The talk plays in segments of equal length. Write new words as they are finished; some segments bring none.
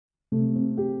Dare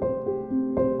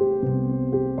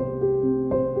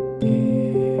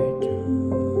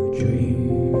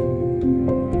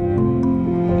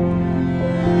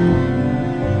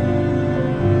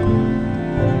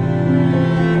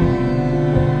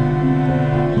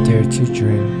to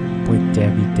Dream with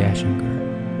Debbie Dashinger.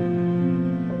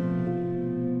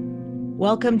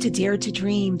 Welcome to Dare to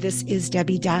Dream. This is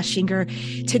Debbie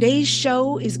Dashinger. Today's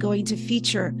show is going to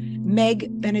feature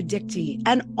Meg Benedicti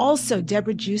and also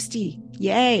Deborah Giusti.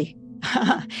 Yay!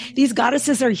 These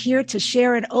goddesses are here to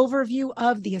share an overview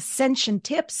of the Ascension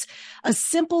Tips, a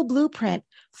simple blueprint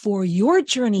for your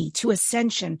journey to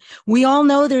ascension. We all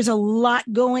know there's a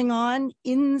lot going on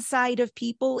inside of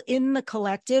people, in the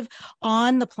collective,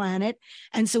 on the planet.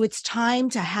 And so it's time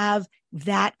to have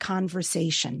that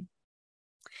conversation.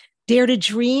 Dare to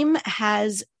Dream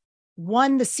has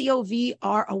won the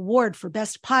COVR Award for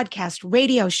Best Podcast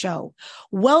Radio Show.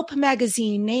 Whelp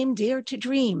Magazine named Dare to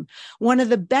Dream one of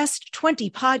the best 20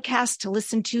 podcasts to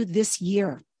listen to this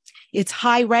year. It's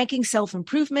high-ranking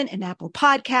self-improvement in Apple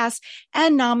Podcasts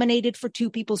and nominated for 2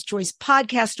 People's Choice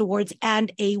Podcast Awards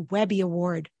and a Webby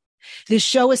Award. This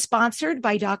show is sponsored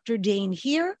by Dr. Dain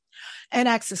Heer and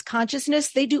Access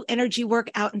Consciousness. They do energy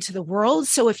work out into the world.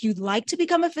 So if you'd like to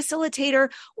become a facilitator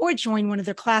or join one of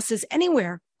their classes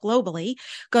anywhere globally,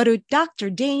 go to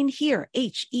drdainheer,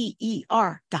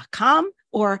 HEER.com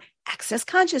or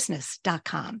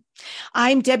accessconsciousness.com.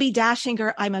 I'm Debbie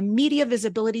Dashinger. I'm a media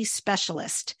visibility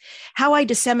specialist. How I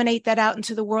disseminate that out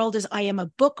into the world is I am a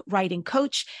book writing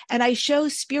coach, and I show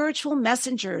spiritual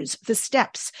messengers the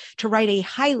steps to write a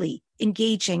highly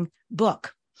engaging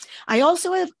book. I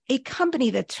also have a company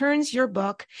that turns your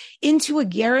book into a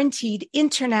guaranteed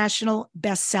international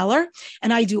bestseller,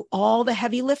 and I do all the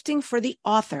heavy lifting for the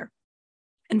author.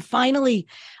 And finally,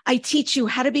 I teach you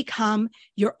how to become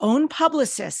your own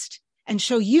publicist and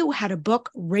show you how to book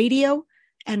radio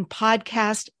and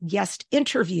podcast guest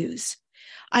interviews.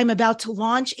 I'm about to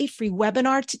launch a free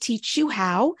webinar to teach you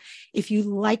how, if you'd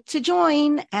like to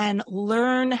join and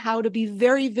learn how to be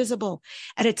very visible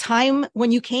at a time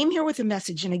when you came here with a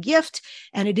message and a gift,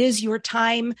 and it is your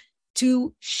time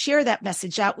to share that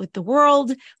message out with the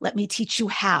world. Let me teach you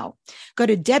how. Go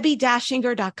to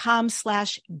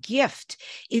debbiedashinger.com/gift.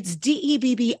 It's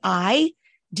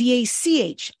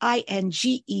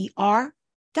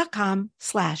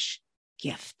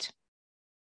DEBBIDACHINGER.com/gift.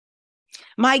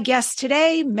 My guests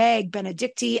today, Meg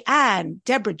Benedicti and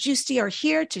Deborah Giusti, are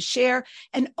here to share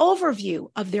an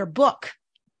overview of their book,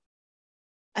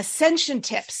 Ascension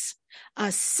Tips,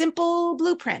 a simple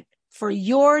blueprint for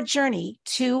your journey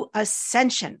to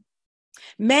ascension.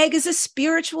 Meg is a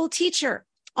spiritual teacher,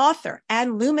 author,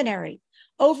 and luminary.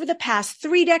 Over the past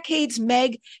 3 decades,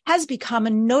 Meg has become a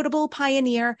notable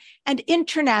pioneer and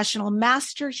international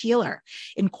master healer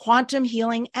in quantum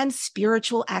healing and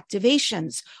spiritual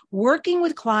activations, working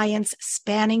with clients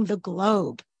spanning the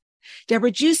globe.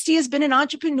 Deborah Giusti has been an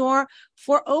entrepreneur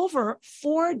for over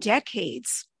 4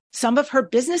 decades. Some of her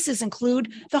businesses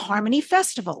include the Harmony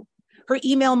Festival, her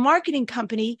email marketing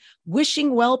company,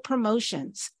 Wishing Well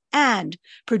Promotions, and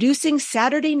producing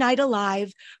Saturday Night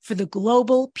Alive for the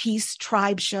Global Peace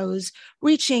Tribe shows,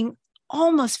 reaching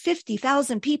almost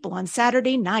 50,000 people on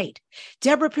Saturday night.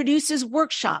 Deborah produces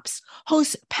workshops,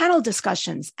 hosts panel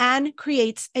discussions, and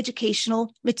creates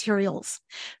educational materials.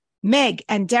 Meg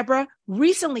and Deborah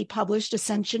recently published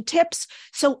Ascension Tips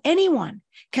so anyone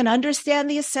can understand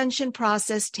the ascension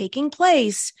process taking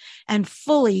place and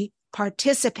fully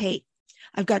participate.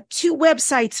 I've got 2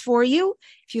 websites for you.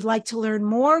 If you'd like to learn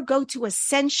more, go to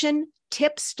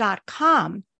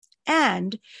ascensiontips.com.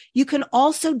 And you can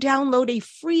also download a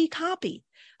free copy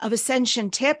of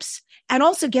Ascension Tips and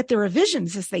also get the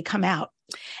revisions as they come out.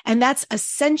 And that's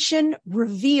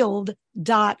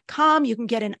ascensionrevealed.com. You can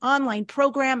get an online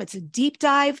program. It's a deep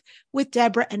dive with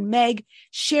Deborah and Meg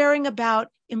sharing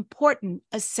about important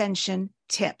ascension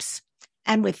tips.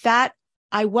 And with that,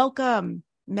 I welcome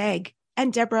Meg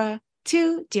and Deborah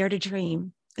to Dare to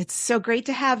Dream. It's so great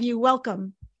to have you.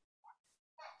 Welcome.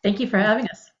 Thank you for having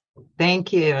us.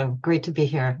 Thank you. Great to be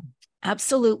here.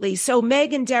 Absolutely. So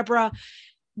Meg and Deborah,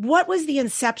 what was the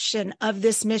inception of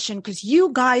this mission? Because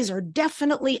you guys are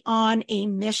definitely on a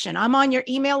mission. I'm on your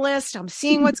email list. I'm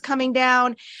seeing what's coming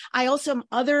down. I also am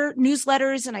other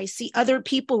newsletters and I see other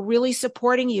people really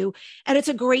supporting you. And it's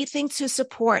a great thing to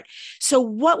support. So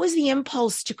what was the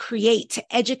impulse to create, to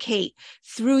educate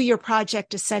through your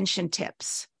project Ascension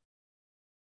Tips?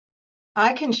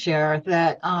 I can share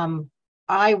that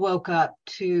I woke up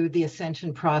to the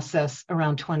ascension process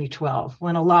around 2012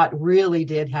 when a lot really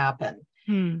did happen.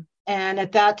 And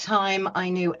at that time, I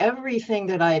knew everything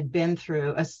that I had been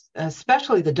through,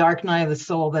 especially the dark night of the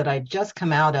soul that I'd just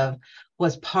come out of,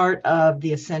 was part of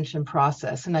the ascension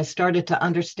process. And I started to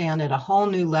understand at a whole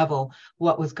new level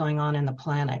what was going on in the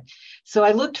planet. So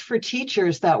I looked for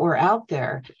teachers that were out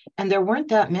there, and there weren't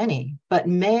that many, but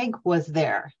Meg was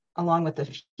there, along with a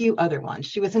few other ones.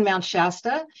 She was in Mount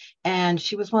Shasta, and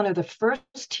she was one of the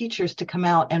first teachers to come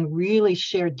out and really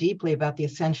share deeply about the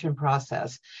ascension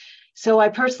process. So I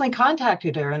personally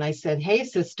contacted her and I said, "Hey,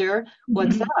 sister,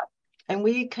 what's up?" And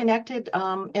we connected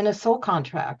in a soul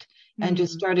contract and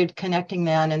just started connecting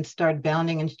then and started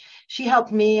bounding. And she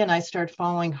helped me and I started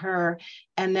following her.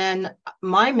 And then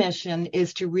my mission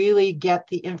is to really get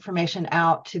the information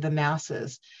out to the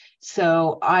masses.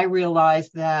 So I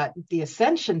realized that the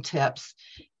ascension tips,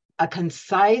 a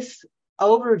concise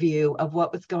overview of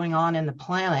what was going on in the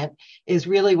planet, is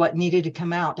really what needed to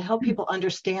come out to help people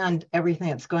understand everything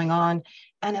that's going on.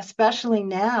 And especially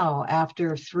now,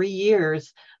 after 3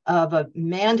 years of a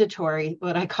mandatory,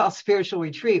 what I call spiritual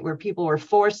retreat, where people were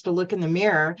forced to look in the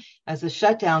mirror as the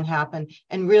shutdown happened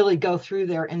and really go through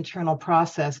their internal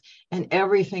process, and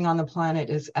everything on the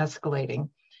planet is escalating.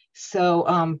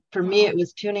 So for me, it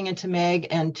was tuning into Meg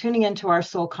and tuning into our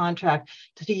soul contract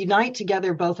to unite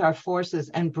together both our forces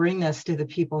and bring this to the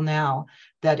people now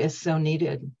that is so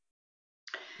needed.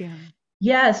 Yeah.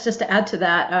 Yes, just to add to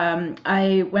that,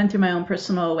 I went through my own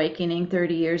personal awakening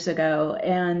 30 years ago.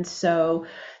 And so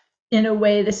in a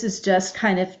way, this is just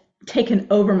kind of taken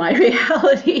over my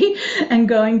reality and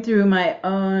going through my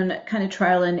own kind of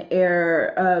trial and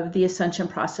error of the ascension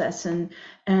process. And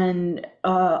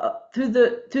through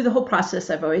the whole process,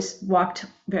 I've always walked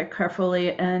very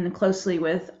carefully and closely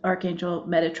with Archangel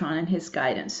Metatron and his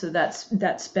guidance. So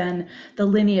that's been the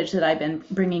lineage that I've been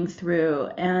bringing through.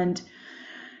 And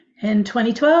in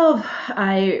 2012,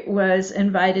 I was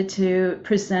invited to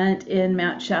present in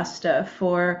Mount Shasta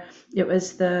for it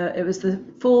was the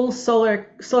full solar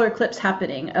eclipse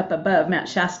happening up above Mount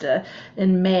Shasta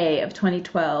in May of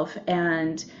 2012.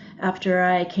 And after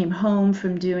I came home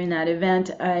from doing that event,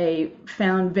 I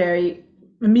found very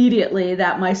immediately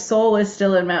that my soul is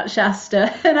still in Mount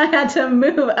Shasta and I had to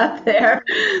move up there.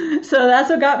 So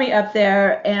that's what got me up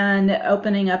there and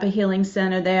opening up a healing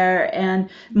center there. And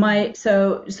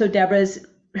so Deborah's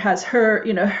has her,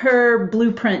 her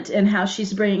blueprint and how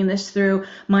she's bringing this through.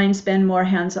 Mine's been more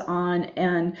hands-on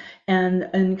and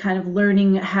kind of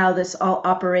learning how this all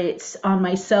operates on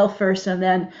myself first. And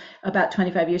then about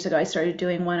 25 years ago, I started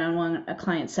doing one-on-one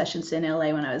client sessions in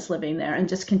LA when I was living there and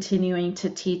just continuing to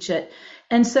teach it.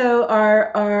 And so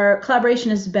our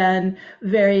collaboration has been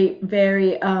very,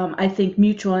 very, I think,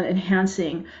 mutual and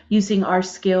enhancing, using our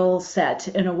skill set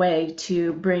in a way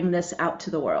to bring this out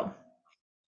to the world.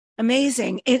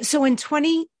 Amazing. So in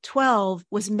 2012,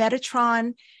 was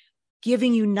Metatron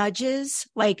giving you nudges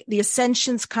like the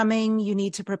ascension's coming, you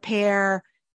need to prepare,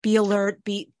 be alert,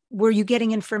 were you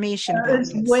getting information about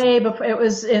this? Way before. It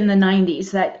was in the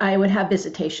 90s that I would have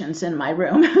visitations in my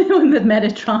room with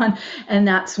Metatron, and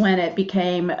that's when it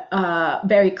became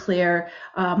very clear.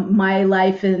 My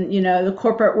life in the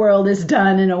corporate world is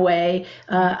done in a way.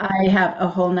 I have a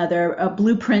whole nother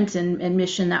blueprint and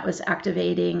mission that was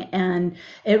activating, and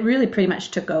it really pretty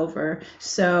much took over.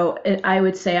 So I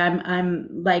would say I'm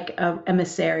like an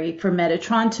emissary for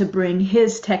Metatron to bring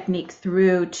his technique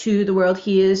through to the world.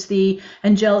 He is the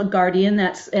angelic guardian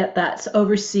that's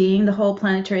overseeing the whole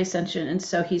planetary ascension, and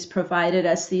so he's provided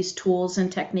us these tools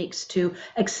and techniques to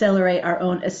accelerate our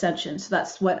own ascension. So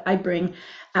that's what I bring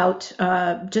out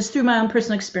just through my own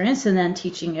personal experience and then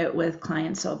teaching it with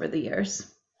clients over the years.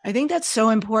 I think that's so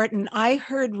important. I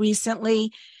heard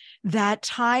recently that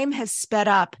time has sped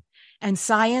up and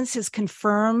science has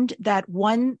confirmed that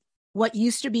what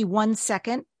used to be 1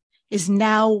 second is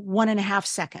now 1.5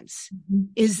 seconds.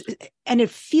 And it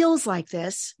feels like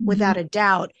this without a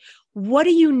doubt. What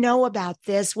do you know about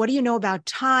this? What do you know about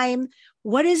time?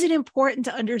 What is it important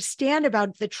to understand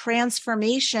about the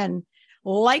transformation?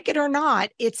 Like it or not,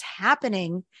 it's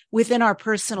happening within our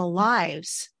personal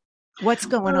lives. What's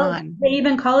going on? They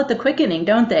even call it the quickening,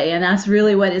 don't they? And that's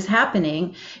really what is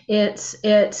happening. It's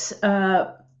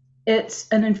an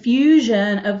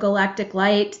infusion of galactic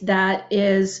light that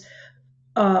is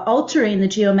altering the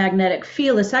geomagnetic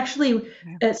field. It's actually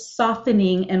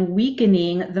softening and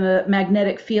weakening the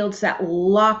magnetic fields that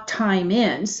lock time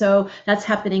in. So that's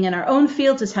happening in our own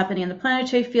fields. It's happening in the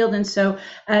planetary field. And so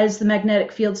as the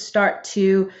magnetic fields start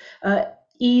to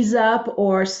ease up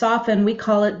or soften. We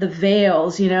call it the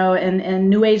veils, and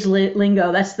New Age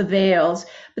lingo, that's the veils.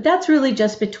 But that's really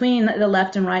just between the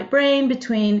left and right brain,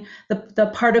 between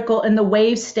the particle and the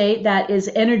wave state, that is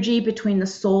energy between the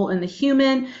soul and the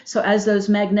human. So as those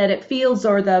magnetic fields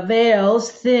or the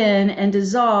veils thin and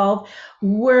dissolve,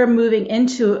 we're moving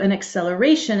into an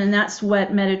acceleration, and that's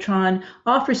what Metatron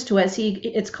offers to us.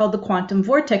 It's called the quantum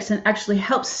vortex, and actually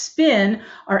helps spin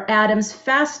our atoms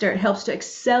faster. It helps to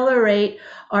accelerate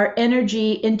our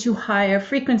energy into higher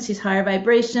frequencies, higher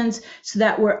vibrations, so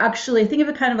that we're actually, think of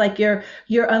it kind of like you're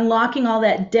unlocking all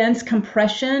that dense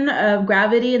compression of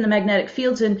gravity in the magnetic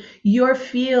fields, and your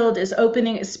field is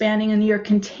opening, expanding, and your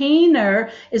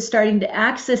container is starting to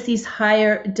access these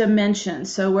higher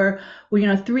dimensions. So we're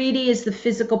 3D is the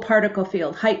physical particle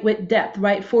field, height, width, depth,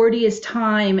 right? 4D is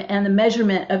time and the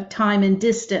measurement of time and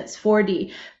distance,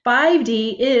 4D.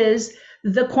 5D is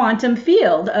the quantum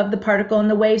field of the particle and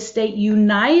the wave state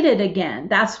united again.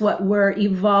 That's what we're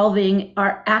evolving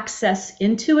our access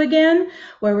into again,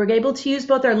 where we're able to use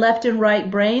both our left and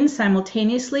right brains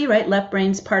simultaneously, right? Left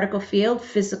brain's particle field,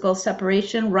 physical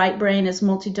separation. Right brain is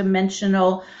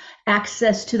multidimensional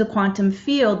access to the quantum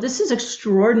field. This is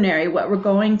extraordinary what we're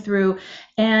going through,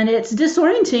 and it's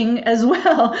disorienting as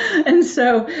well. And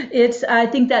so I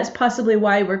think that's possibly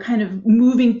why we're kind of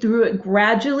moving through it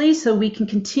gradually, so we can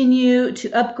continue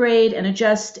to upgrade and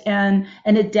adjust and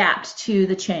adapt to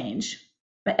the change.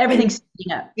 But everything's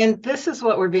speeding up. And this is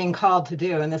what we're being called to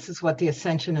do. And this is what the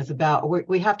ascension is about.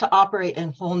 We have to operate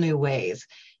in whole new ways.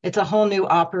 It's a whole new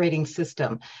operating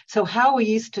system. So how we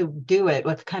used to do it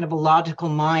with kind of a logical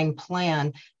mind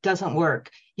plan doesn't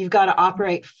work. You've got to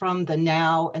operate from the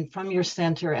now and from your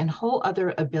center and whole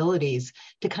other abilities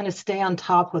to kind of stay on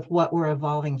top with what we're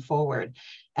evolving forward.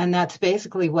 And that's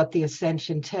basically what the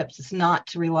ascension tips. It's not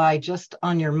to rely just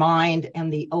on your mind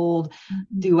and the old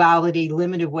duality,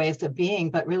 limited ways of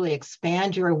being, but really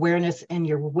expand your awareness and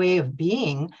your way of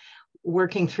being,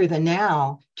 working through the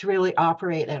now to really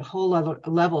operate at whole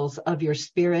levels of your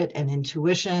spirit and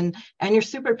intuition and your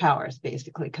superpowers,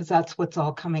 basically, because that's what's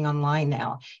all coming online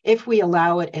now. If we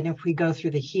allow it, and if we go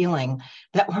through the healing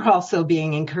that we're also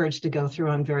being encouraged to go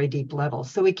through on very deep levels,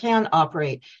 so we can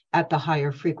operate at the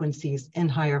higher frequencies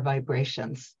and higher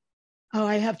vibrations. Oh,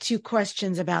 I have two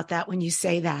questions about that when you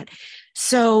say that.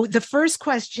 So the first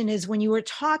question is, when you were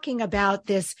talking about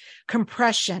this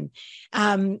compression,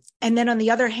 and then on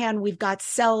the other hand, we've got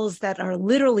cells that are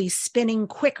literally spinning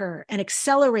quicker and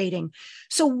accelerating.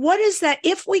 So what is that?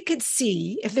 If we could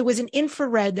see, if there was an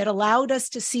infrared that allowed us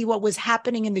to see what was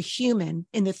happening in the human,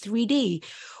 in the 3D,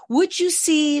 would you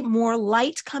see more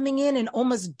light coming in and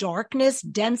almost darkness,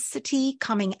 density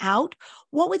coming out?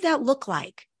 What would that look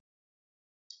like?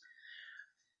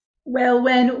 Well,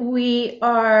 when we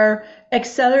are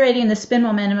accelerating the spin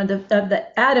momentum of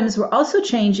the atoms, we're also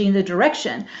changing the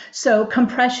direction. So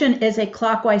compression is a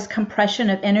clockwise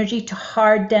compression of energy to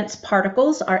hard, dense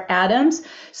particles, our atoms.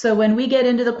 So when we get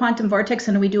into the quantum vortex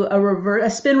and we do a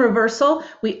spin reversal,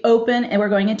 we open and we're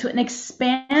going into an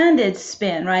expanded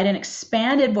spin, right? An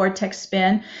expanded vortex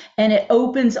spin, and it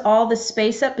opens all the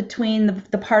space up between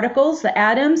the particles, the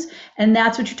atoms, and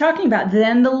that's what you're talking about.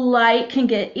 Then the light can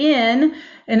get in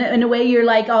a way, you're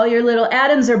like all your little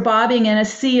atoms are bobbing in a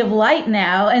sea of light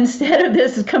now, instead of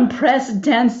this compressed,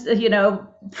 dense,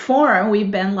 form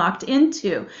we've been locked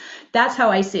into. That's how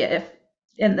I see it,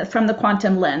 from the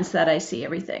quantum lens that I see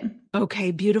everything.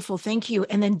 Okay, beautiful. Thank you.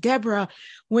 And then Deborah,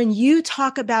 when you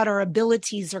talk about our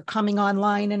abilities are coming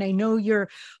online, and I know your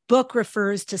book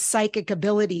refers to psychic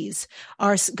abilities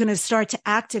are going to start to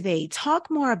activate,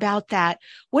 talk more about that.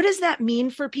 What does that mean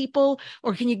for people?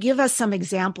 Or can you give us some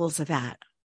examples of that?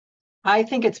 I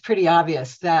think it's pretty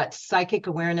obvious that psychic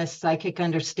awareness, psychic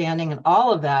understanding, and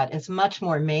all of that is much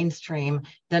more mainstream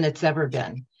than it's ever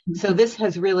been. Mm-hmm. So this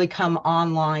has really come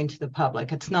online to the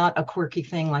public. It's not a quirky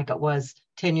thing like it was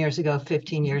 10 years ago,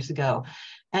 15 years ago.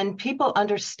 And people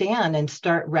understand and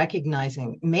start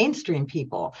recognizing, mainstream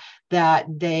people, that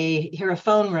they hear a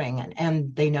phone ring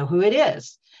and they know who it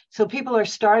is. So people are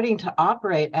starting to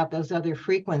operate at those other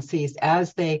frequencies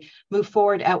as they move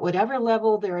forward at whatever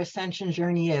level their ascension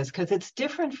journey is, because it's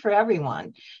different for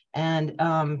everyone. And,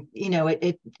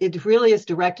 it really is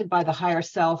directed by the higher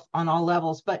self on all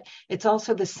levels, but it's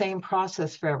also the same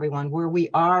process for everyone, where we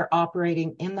are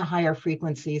operating in the higher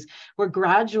frequencies. We're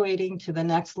graduating to the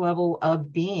next level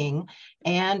of being,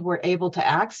 and we're able to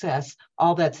access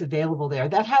all that's available there.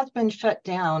 That has been shut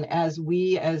down as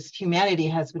humanity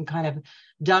has been kind of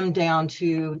dumbed down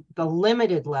to the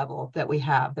limited level that we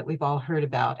have, that we've all heard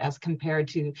about, as compared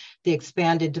to the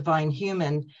expanded divine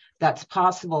human that's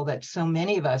possible, that so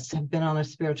many of us have been on a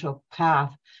spiritual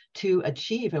path to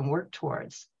achieve and work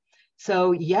towards.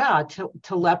 So yeah,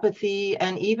 telepathy,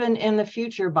 and even in the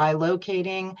future by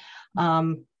locating,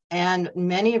 and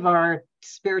many of our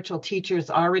spiritual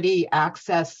teachers already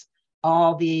access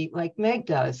all the, like Meg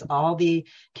does, all the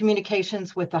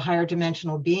communications with the higher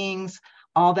dimensional beings.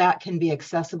 All that can be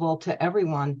accessible to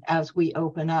everyone as we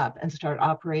open up and start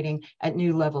operating at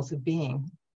new levels of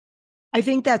being. I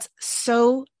think that's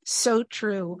so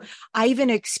true. I even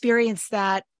experienced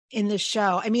that in the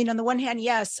show. I mean, on the one hand,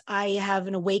 yes, I have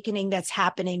an awakening that's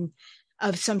happening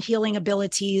of some healing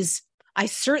abilities I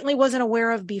certainly wasn't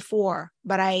aware of before,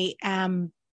 but I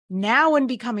am now and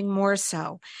becoming more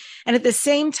so. And at the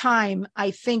same time,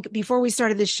 I think before we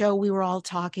started the show, we were all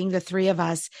talking, the three of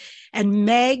us, and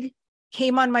Meg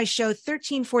came on my show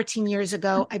 13, 14 years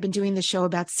ago. I've been doing the show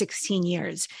about 16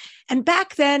 years. And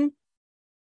back then,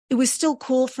 it was still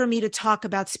cool for me to talk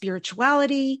about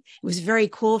spirituality. It was very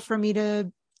cool for me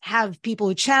to have people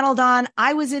who channeled on.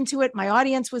 I was into it. My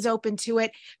audience was open to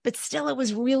it, but still it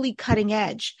was really cutting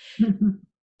edge. Mm-hmm.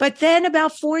 But then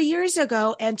about 4 years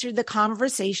ago, entered the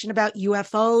conversation about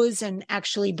UFOs and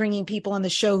actually bringing people on the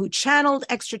show who channeled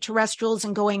extraterrestrials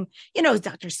and going, you know,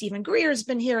 Dr. Stephen Greer's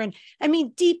been here. And I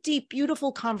mean, deep,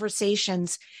 beautiful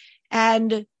conversations.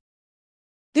 And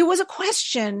there was a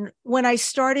question when I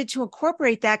started to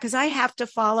incorporate that, because I have to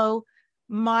follow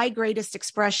my greatest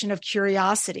expression of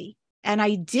curiosity. And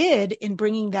I did in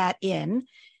bringing that in.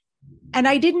 And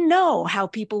I didn't know how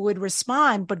people would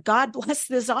respond, but God bless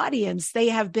this audience. They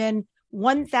have been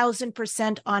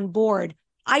 1000% on board.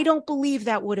 I don't believe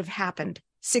that would have happened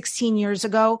 16 years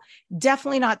ago,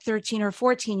 definitely not 13 or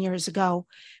 14 years ago.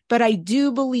 But I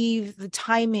do believe the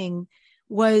timing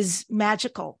was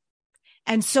magical.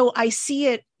 And so I see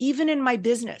it even in my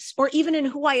business, or even in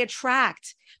who I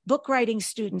attract, book writing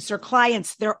students or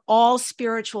clients. They're all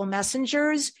spiritual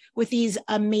messengers with these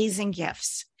amazing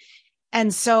gifts.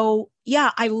 And so,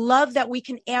 yeah, I love that we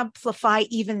can amplify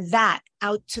even that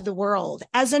out to the world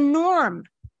as a norm.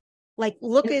 Like,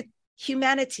 look at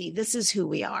humanity. This is who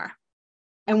we are.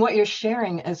 And what you're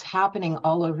sharing is happening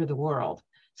all over the world.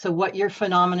 So what your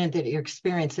phenomenon that you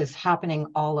experience is happening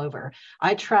all over.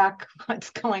 I track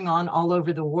what's going on all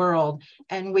over the world,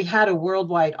 and we had a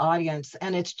worldwide audience,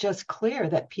 and it's just clear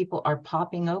that people are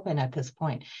popping open at this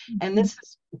point. And this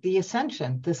is the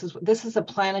ascension. This is a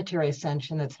planetary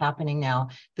ascension that's happening now,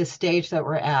 the stage that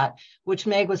we're at, which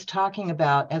Meg was talking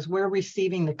about, as we're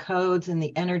receiving the codes and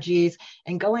the energies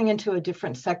and going into a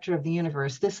different sector of the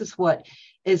universe. This is what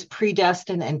is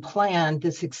predestined and planned,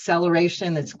 this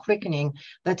acceleration, this quickening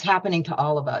that's happening to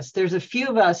all of us. There's a few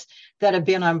of us that have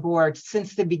been on board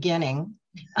since the beginning,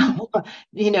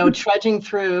 trudging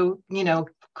through,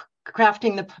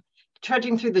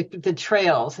 trudging through the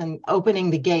trails and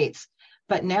opening the gates.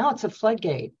 But now it's a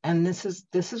floodgate. And this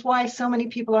is why so many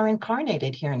people are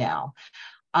incarnated here now.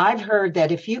 I've heard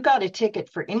that if you got a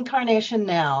ticket for incarnation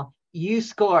now, you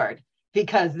scored,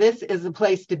 because this is the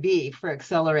place to be for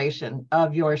acceleration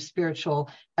of your spiritual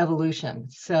evolution.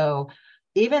 So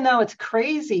even though it's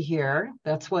crazy here,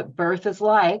 that's what birth is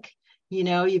like.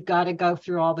 You've got to go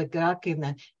through all the guck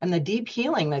and the deep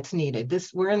healing that's needed.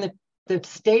 We're in the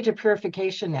stage of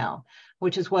purification now,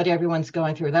 which is what everyone's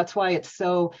going through. That's why it's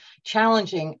so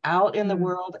challenging out in the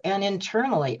world and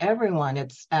internally. Everyone,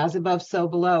 it's as above, so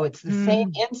below. It's the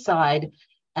same inside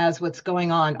as what's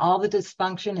going on. All the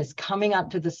dysfunction is coming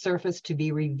up to the surface to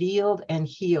be revealed and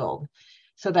healed.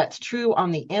 So that's true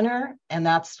on the inner, and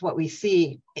that's what we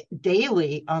see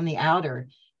daily on the outer,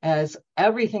 as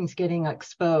everything's getting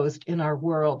exposed in our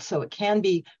world, so it can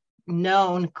be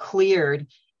known, cleared,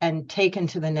 and taken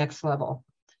to the next level.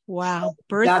 Wow.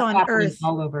 Birth on earth.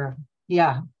 All over.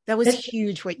 Yeah. That was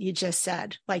huge what you just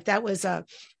said. Like, that was a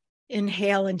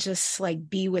inhale and just like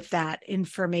be with that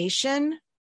information.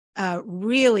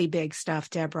 Really big stuff,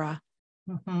 Deborah.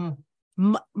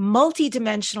 Mm-hmm.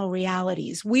 Multidimensional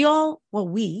realities. We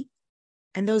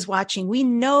and those watching, we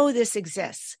know this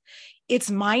exists.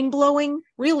 It's mind-blowing.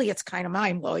 Really, it's kind of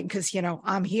mind-blowing because,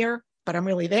 I'm here, but I'm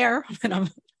really there, and I'm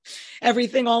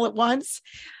everything all at once.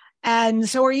 And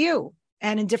so are you,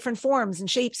 and in different forms and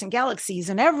shapes and galaxies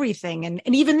and everything. And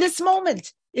even this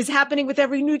moment is happening with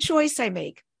every new choice I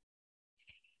make.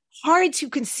 Hard to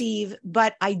conceive,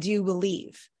 but I do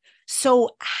believe. So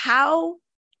how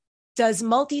does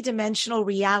multidimensional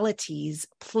realities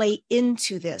play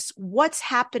into this? What's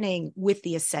happening with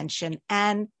the ascension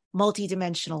and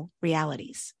multidimensional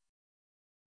realities?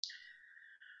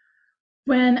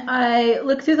 When I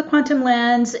look through the quantum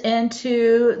lens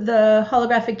into the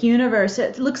holographic universe,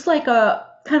 it looks like a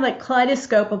kind of like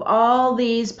kaleidoscope of all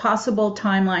these possible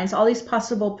timelines, all these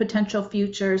possible potential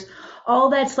futures, all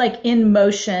that's like in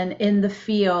motion in the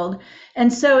field.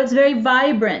 And so it's very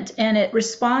vibrant and it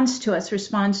responds to us,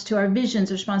 responds to our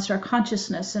visions, responds to our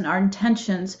consciousness and our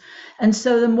intentions. And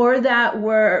so the more that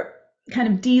we're kind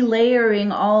of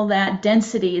delayering all that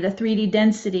density, the 3D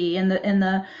density and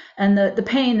the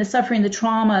pain, the suffering, the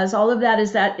traumas, all of that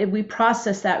is that if we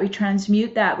process that, we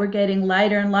transmute that, we're getting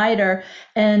lighter and lighter,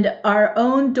 and our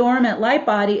own dormant light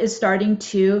body is starting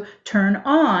to turn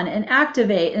on and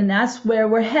activate. And that's where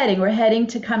we're heading. We're heading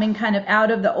to coming kind of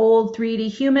out of the old 3D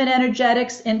human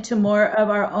energetics into more of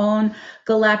our own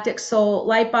galactic soul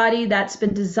light body that's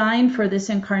been designed for this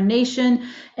incarnation,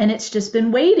 and it's just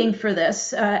been waiting for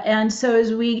this. And so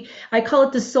I call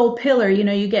it the soul pillar.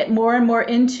 You get more and more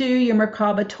into your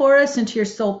Merkaba Taurus, into your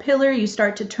soul pillar. You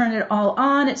start to turn it all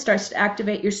on. It starts to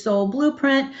activate your soul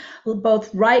blueprint.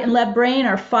 Both right and left brain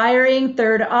are firing,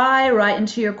 third eye right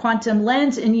into your quantum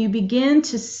lens, and you begin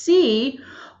to see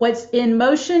what's in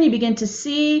motion. You begin to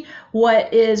see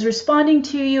what is responding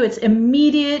to you. It's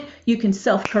immediate. You can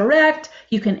self-correct.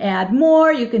 You can add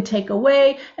more. You can take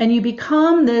away, and you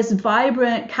become this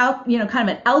vibrant, kind of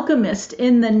an alchemist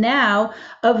in the now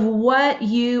of what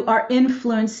you are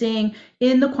influencing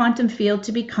in the quantum field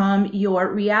to become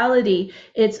your reality.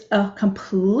 It's a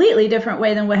completely different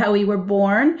way than how we were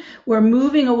born. We're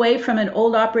moving away from an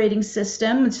old operating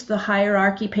system. It's the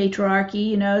hierarchy,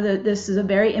 patriarchy. This is a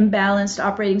very imbalanced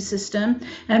operating system,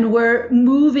 and we're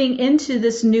moving into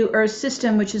this new Earth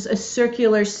system, which is a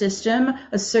circular system,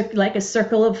 like a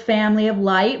circle of family of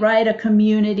light, right? A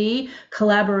community,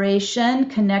 collaboration,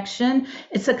 connection.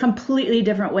 It's a completely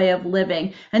different way of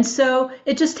living. And so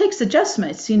it just takes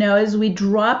adjustments, as we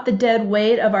drop the dead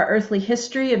weight of our earthly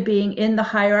history of being in the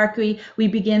hierarchy, we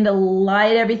begin to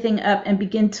light everything up and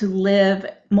begin to live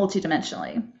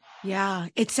multidimensionally. Yeah.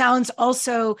 It sounds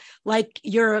also like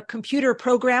you're a computer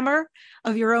programmer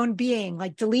of your own being.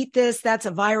 Like, delete this. That's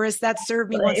a virus that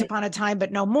served me once upon a time,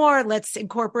 but no more. Let's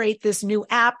incorporate this new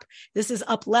app. This is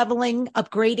up-leveling,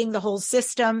 upgrading the whole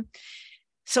system.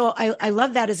 So I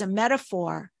love that as a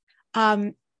metaphor.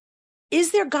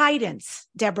 Is there guidance,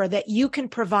 Deborah, that you can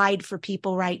provide for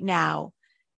people right now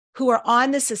who are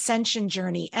on this ascension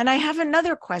journey? And I have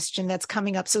another question that's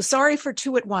coming up. So sorry for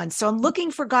two at once. So I'm looking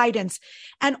for guidance.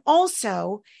 And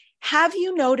also, have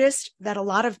you noticed that a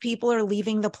lot of people are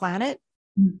leaving the planet?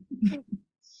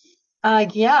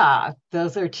 Yeah,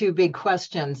 those are two big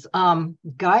questions.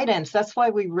 Guidance, that's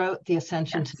why we wrote the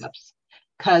Ascension Tips,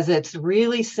 because it's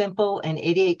really simple and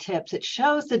 88 tips. It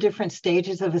shows the different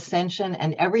stages of ascension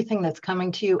and everything that's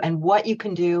coming to you and what you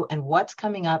can do and what's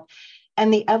coming up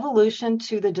and the evolution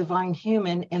to the divine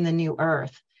human in the new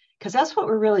earth. Because that's what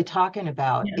we're really talking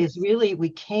about, is really we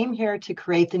came here to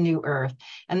create the new earth.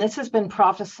 And this has been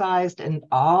prophesized in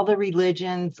all the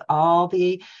religions, all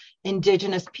the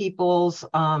indigenous peoples,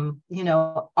 all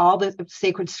the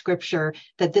sacred scripture,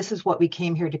 that this is what we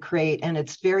came here to create. And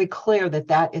it's very clear that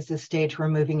that is the stage we're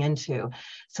moving into.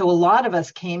 So a lot of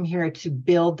us came here to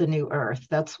build the new earth.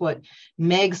 That's what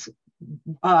Meg's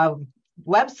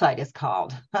website is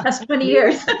called. That's 20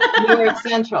 years. New Earth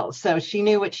Central. So she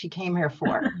knew what she came here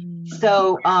for.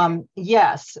 So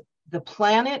yes, the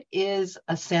planet is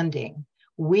ascending.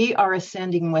 We are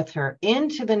ascending with her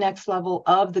into the next level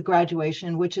of the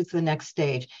graduation, which is the next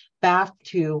stage, back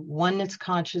to oneness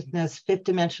consciousness, fifth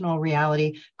dimensional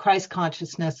reality, Christ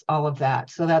consciousness, all of that.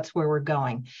 So that's where we're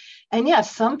going. And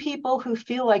yes, some people who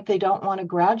feel like they don't want to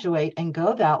graduate and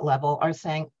go that level are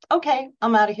saying, okay,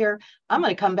 I'm out of here. I'm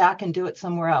going to come back and do it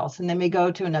somewhere else. And they may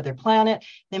go to another planet.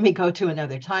 They may go to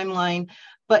another timeline.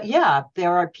 But yeah,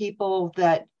 there are people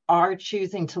that are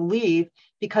choosing to leave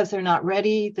because they're not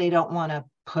ready. They don't want to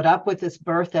put up with this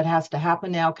birth that has to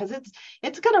happen now, because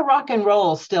it's going to rock and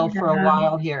roll still for a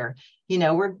while here.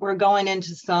 We're going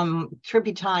into some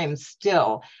trippy times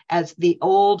still as the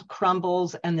old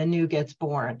crumbles and the new gets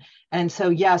born. And so,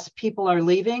 yes, people are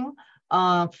leaving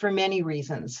for many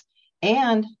reasons.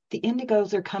 And the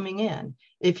indigos are coming in.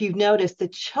 If you've noticed, the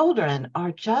children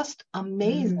are just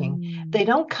amazing. They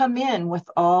don't come in with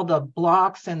all the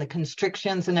blocks and the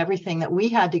constrictions and everything that we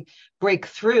had to break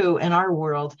through in our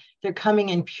world. They're coming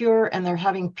in pure, and they're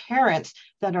having parents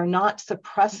that are not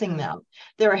suppressing them.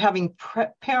 They're having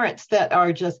parents that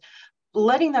are just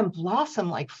letting them blossom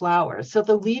like flowers. So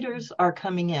the leaders are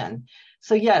coming in.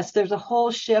 So yes, there's a whole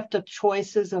shift of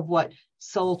choices of what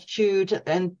souls choose,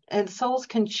 and souls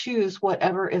can choose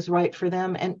whatever is right for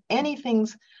them, and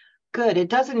anything's good. It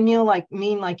doesn't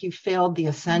mean like you failed the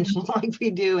ascension like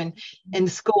we do in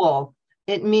school.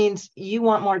 It means you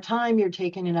want more time, you're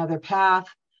taking another path.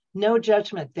 No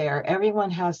judgment there.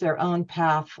 Everyone has their own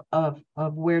path of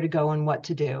where to go and what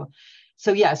to do.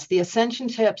 So yes, the Ascension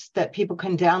Tips that people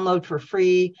can download for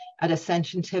free at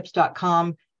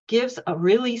ascensiontips.com gives a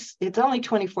really, it's only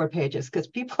 24 pages because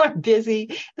people are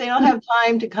busy. They don't have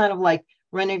time to kind of like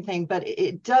run everything, but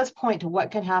it does point to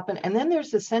what can happen. And then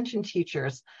there's Ascension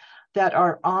teachers that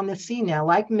are on the scene now,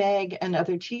 like Meg and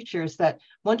other teachers, that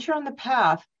once you're on the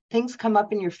path, things come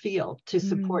up in your field to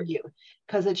support you,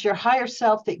 because it's your higher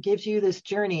self that gives you this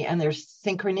journey, and there's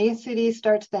synchronicity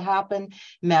starts to happen,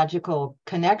 magical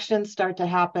connections start to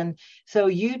happen. So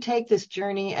you take this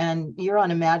journey and you're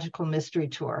on a magical mystery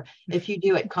tour if you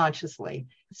do it consciously.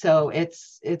 So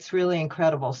it's really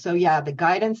incredible. So yeah, the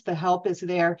guidance, the help is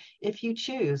there if you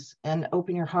choose and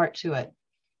open your heart to it.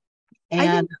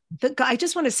 And I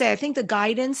just want to say, I think the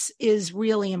guidance is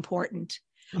really important.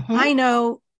 I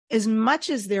know as much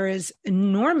as there is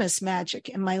enormous magic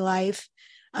in my life,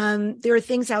 there are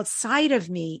things outside of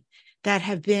me that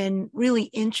have been really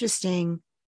interesting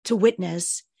to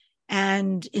witness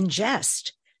and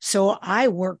ingest. So I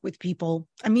work with people.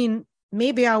 I mean,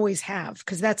 maybe I always have,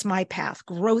 because that's my path.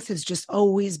 Growth has just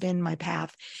always been my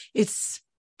path. It's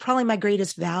probably my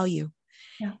greatest value.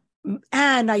 Yeah.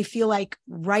 And I feel like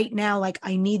right now, like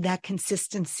I need that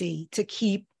consistency to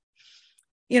keep,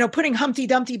 putting Humpty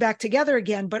Dumpty back together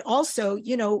again, but also,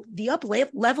 the up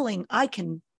leveling, I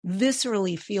can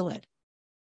viscerally feel it.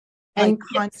 And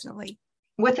constantly.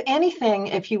 With anything,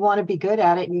 if you want to be good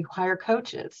at it, you hire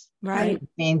coaches. Right. I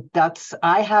mean,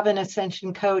 I have an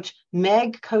Ascension coach.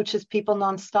 Meg coaches people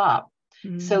nonstop.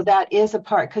 So that is a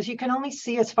part, because you can only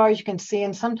see as far as you can see.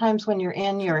 And sometimes when you're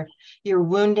in your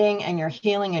wounding and your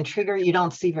healing and trigger, you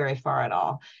don't see very far at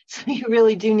all. So you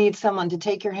really do need someone to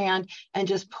take your hand and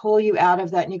just pull you out of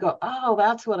that. And you go, oh,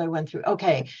 that's what I went through.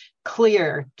 Okay,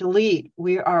 clear, delete.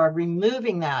 We are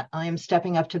removing that. I am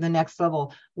stepping up to the next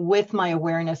level with my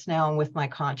awareness now and with my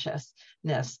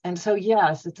consciousness. And so,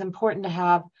 yes, it's important to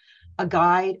have a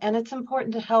guide, and it's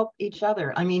important to help each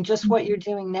other. I mean, just what you're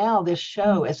doing now, this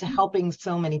show is helping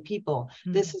so many people.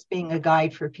 This is being a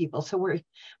guide for people. So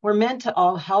we're meant to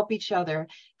all help each other,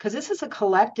 because this is a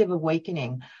collective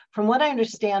awakening. From what I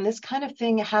understand, this kind of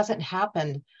thing hasn't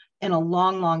happened in a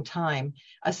long, long time.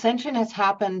 Ascension has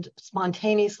happened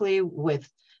spontaneously with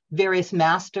various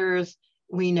masters.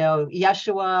 We know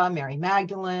Yeshua, Mary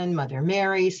Magdalene, Mother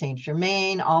Mary, Saint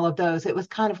Germain, all of those. It was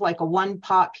kind of like a one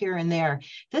pop here and there.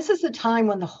 This is a time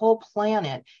when the whole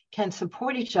planet can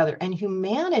support each other, and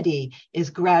humanity is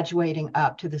graduating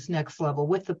up to this next level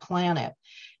with the planet.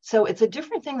 So it's a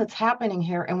different thing that's happening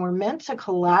here, and we're meant to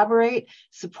collaborate,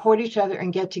 support each other,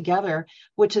 and get together,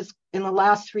 which is, in the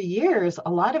last 3 years, a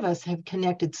lot of us have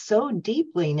connected so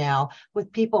deeply now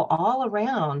with people all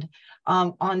around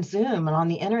on Zoom and on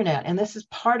the internet. And this is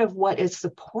part of what is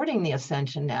supporting the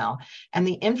Ascension now. And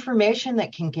the information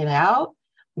that can get out,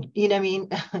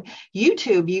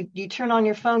 YouTube, you turn on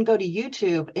your phone, go to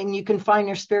YouTube, and you can find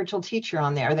your spiritual teacher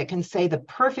on there that can say the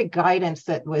perfect guidance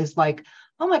that was like,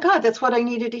 oh my God, that's what I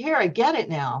needed to hear. I get it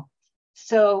now.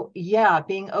 So yeah,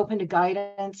 being open to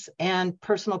guidance and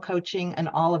personal coaching and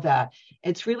all of that,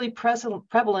 it's really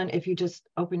prevalent if you just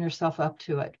open yourself up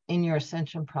to it in your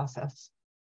ascension process.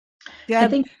 Yeah,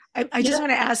 I just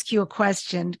want to ask you a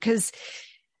question, because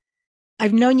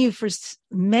I've known you for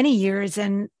many years,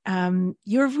 and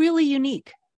you're really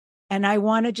unique. And I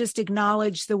want to just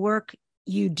acknowledge the work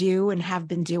you do and have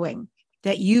been doing,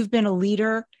 that you've been a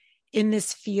leader in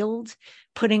this field,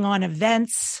 putting on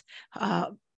events,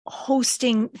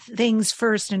 hosting things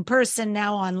first in person,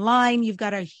 now online. You've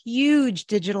got a huge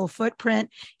digital footprint,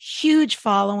 huge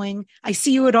following. I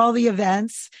see you at all the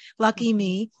events. Lucky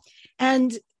me.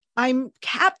 And I'm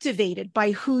captivated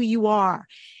by who you are.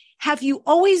 Have you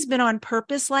always been on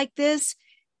purpose like this?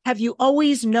 Have you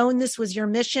always known this was your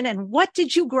mission? And what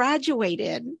did you graduate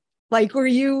in? Like, were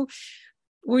you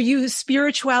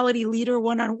spirituality leader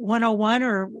 101,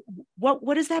 or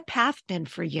what has that path been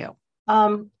for you?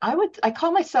 I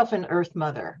call myself an earth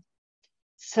mother.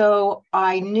 So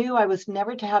I knew I was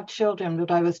never to have children,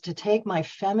 but I was to take my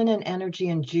feminine energy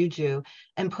and juju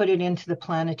and put it into the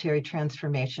planetary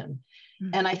transformation.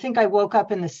 Mm-hmm. And I think I woke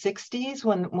up in the 60s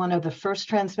when one of the first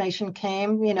transformation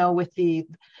came, with the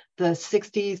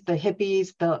 60s, the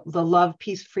hippies, the love,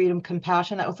 peace, freedom,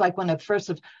 compassion. That was like one of the first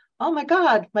of, oh my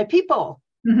God, my people,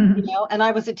 and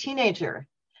I was a teenager.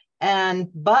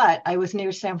 But I was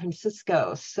near San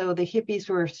Francisco. So the hippies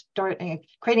were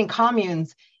creating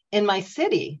communes in my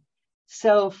city.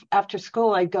 So after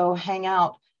school, I'd go hang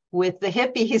out with the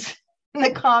hippies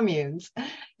the communes,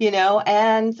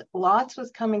 and lots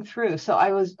was coming through. So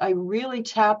I really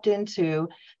tapped into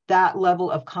that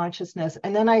level of consciousness.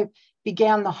 And then I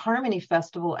began the Harmony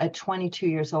Festival at 22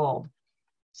 years old.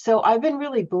 So I've been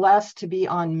really blessed to be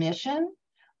on mission.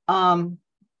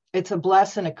 It's a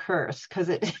bless and a curse because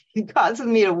it causes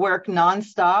me to work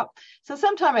nonstop. So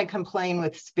sometimes I complain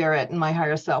with spirit and my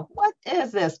higher self. What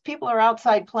is this? People are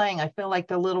outside playing. I feel like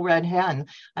the little red hen.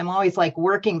 I'm always like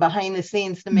working behind the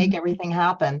scenes to make everything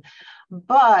happen.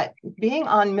 But being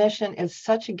on mission is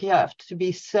such a gift to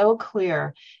be so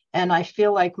clear. And I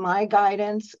feel like my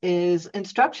guidance is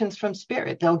instructions from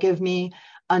spirit. They'll give me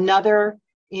another,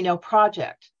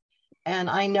 project. And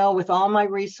I know with all my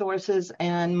resources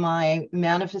and my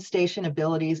manifestation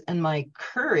abilities and my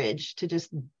courage to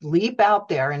just leap out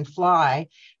there and fly,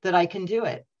 that I can do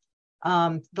it.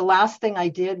 The last thing I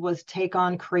did was take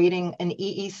on creating an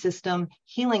EE system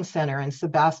healing center in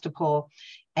Sebastopol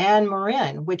and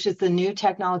Marin, which is the new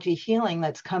technology healing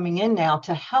that's coming in now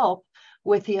to help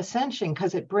with the ascension,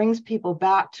 because it brings people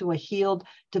back to a healed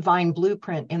divine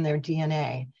blueprint in their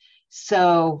DNA.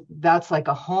 So that's like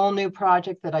a whole new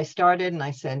project that I started. And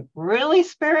I said, really,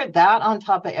 Spirit, that on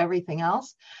top of everything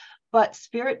else? But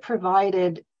Spirit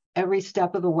provided every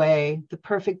step of the way, the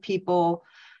perfect people,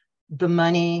 the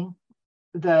money,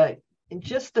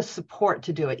 just the support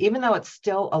to do it. Even though it's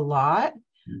still a lot,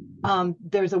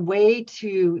 there's a way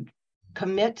to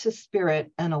commit to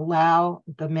Spirit and allow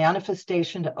the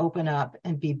manifestation to open up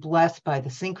and be blessed by the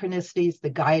synchronicities, the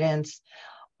guidance,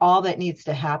 all that needs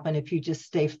to happen if you just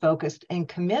stay focused and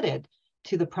committed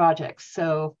to the project.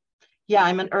 So yeah,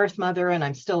 I'm an earth mother and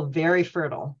I'm still very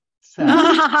fertile. So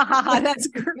that's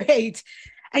great.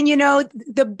 And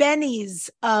the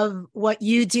bennies of what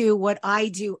you do, what I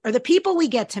do, are the people we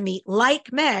get to meet.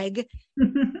 Like Meg,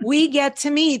 we get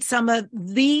to meet some of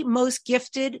the most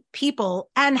gifted people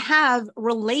and have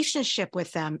relationship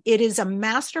with them. It is a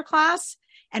masterclass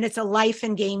and it's a life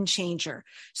and game changer.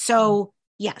 So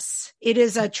yes, it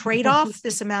is a trade-off,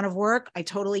 this amount of work. I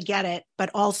totally get it,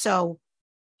 but also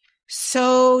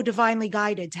so divinely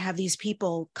guided to have these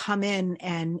people come in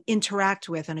and interact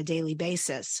with on a daily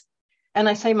basis. And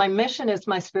I say my mission is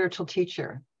my spiritual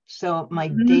teacher. So my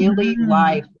daily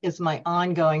life is my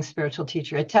ongoing spiritual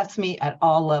teacher. It tests me at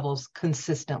all levels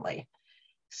consistently.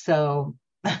 So.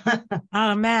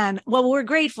 Oh, man. Well, we're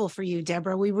grateful for you,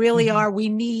 Deborah. We really are. We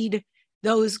need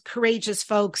those courageous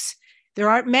folks. There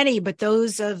aren't many, but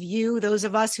those of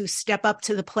us who step up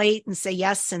to the plate and say,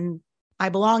 yes, and I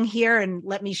belong here and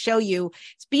let me show you.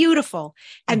 It's beautiful.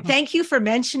 And thank you for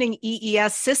mentioning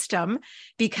EES system,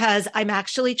 because I'm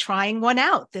actually trying one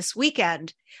out this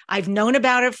weekend. I've known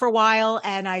about it for a while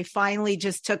and I finally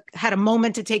just had a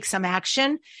moment to take some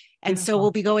action. And so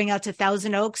we'll be going out to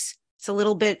Thousand Oaks. It's a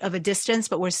little bit of a distance,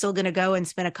 but we're still going to go and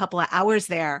spend a couple of hours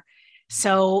there.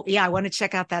 So yeah, I want to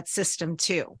check out that system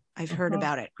too. I've heard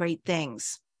about it. Great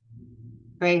things.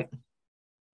 Great.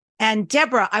 And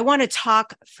Deborah, I want to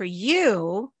talk for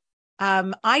you.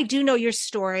 I do know your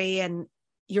story and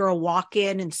you're a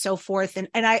walk-in and so forth. And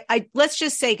I let's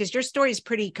just say, because your story is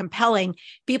pretty compelling,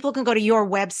 people can go to your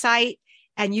website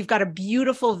and you've got a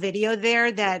beautiful video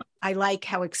there that I like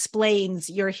how explains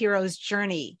your hero's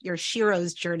journey, your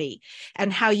Shiro's journey,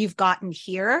 and how you've gotten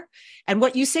here and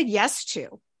what you said yes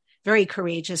to very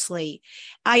courageously.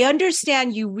 I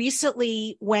understand you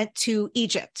recently went to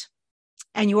Egypt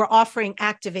and you were offering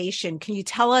activation. Can you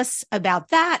tell us about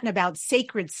that and about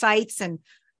sacred sites and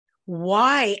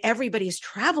why everybody's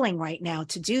traveling right now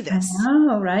to do this?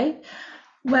 Oh, right.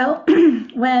 Well,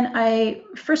 when I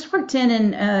first worked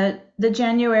in the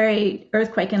January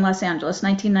earthquake in Los Angeles,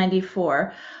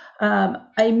 1994, I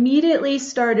immediately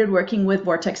started working with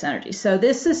vortex energy. So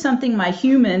this is something my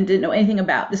human didn't know anything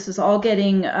about. This is all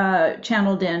getting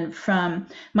channeled in from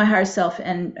my higher self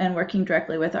and working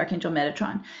directly with Archangel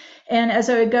Metatron. And as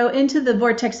I would go into the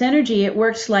vortex energy, it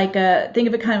works like think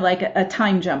of it kind of like a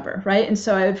time jumper, right? And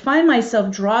so I would find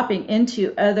myself dropping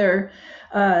into other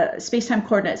space-time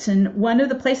coordinates. And one of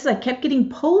the places I kept getting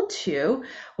pulled to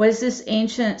was this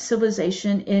ancient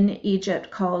civilization in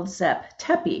Egypt called Zep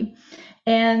Tepi.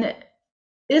 And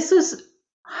this was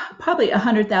probably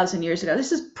 100,000 years ago.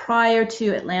 This is prior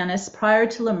to Atlantis, prior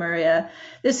to Lemuria.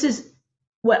 This is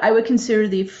what I would consider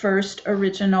the first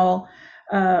original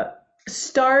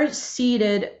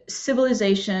star-seeded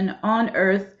civilization on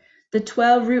Earth. The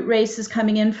 12 root races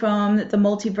coming in from the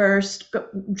multiverse,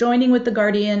 joining with the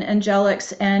guardian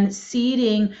angelics and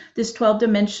seeding this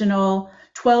 12-dimensional,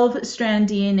 12-strand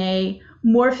DNA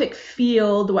morphic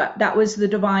field that was the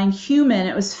divine human.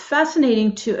 It was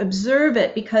fascinating to observe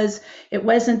it because it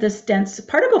wasn't this dense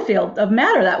particle field of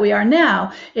matter that we are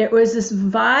now. It was this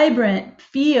vibrant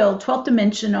field, 12th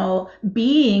dimensional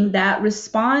being that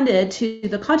responded to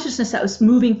the consciousness that was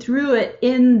moving through it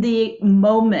in the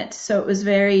moment. So it was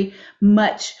very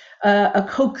much a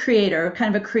co-creator,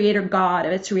 kind of a creator god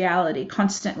of its reality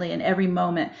constantly in every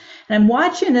moment. And I'm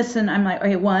watching this and I'm like,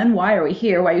 okay, one, why are we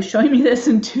here? Why are you showing me this?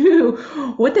 And two,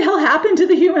 what the hell happened to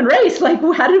the human race? Like,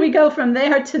 how did we go from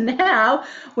there to now?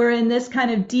 We're in this kind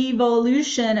of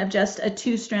devolution of just a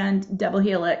 2-strand double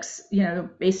helix,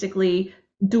 basically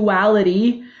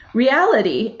duality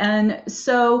reality. And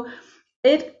so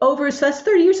that's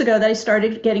 30 years ago that I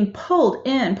started getting pulled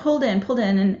in.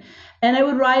 And I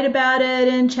would write about it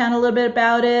and channel a little bit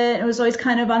about it. It was always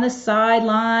kind of on the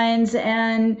sidelines.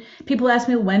 And people ask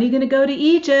me, when are you going to go to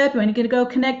Egypt? When are you going to go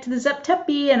connect to the Zep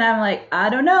Tepi? And I'm like, I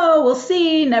don't know. We'll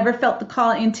see. Never felt the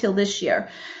call until this year.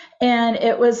 And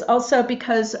it was also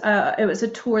because it was a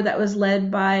tour that was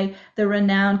led by the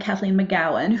renowned Kathleen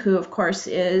McGowan, who, of course,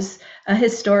 is a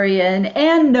historian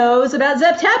and knows about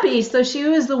Zep Tepi. So she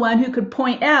was the one who could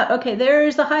point out, okay,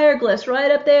 there's the hieroglyphs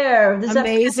right up there.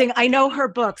 Amazing. I know her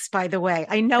books, by the way.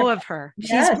 I know of her.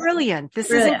 She's brilliant. This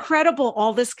is incredible,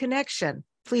 all this connection.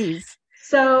 Please.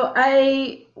 So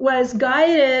I was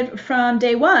guided from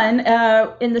day one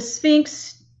in the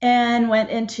Sphinx and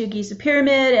went into Giza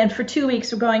Pyramid. And for 2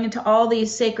 weeks, we're going into all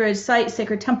these sacred sites,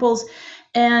 sacred temples.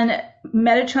 And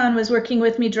Metatron was working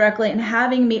with me directly and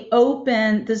having me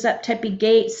open the Zep Tepi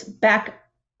gates back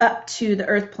up to the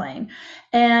earth plane.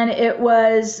 And it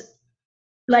was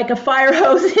like a fire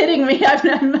hose hitting me.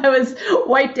 I was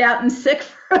wiped out and sick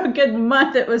for a good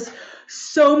month. It was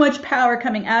so much power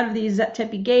coming out of these Zep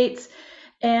Tepi gates.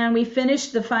 And we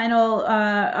finished the final,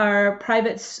 our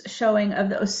private showing of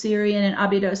the Osirian in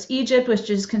Abydos, Egypt,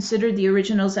 which is considered the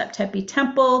original Zep Tepi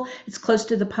temple. It's close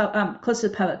to the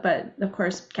public, but of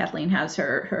course Kathleen has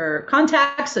her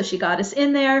contacts, so she got us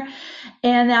in there.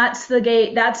 And that's the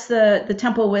gate. That's the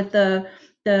temple with the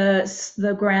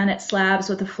granite slabs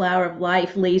with the flower of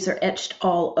life laser etched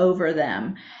all over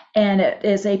them. And it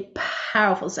is a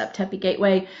powerful Zep Tepi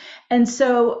gateway. And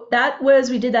so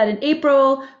we did that in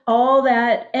April. All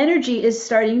that energy is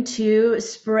starting to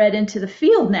spread into the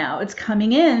field now. It's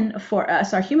coming in for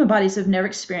us. Our human bodies have never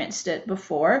experienced it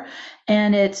before.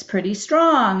 And it's pretty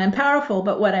strong and powerful.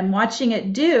 But what I'm watching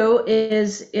it do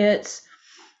is it's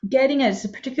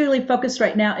particularly focused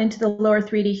right now into the lower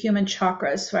 3D human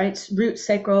chakras, right? Root,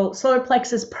 sacral, solar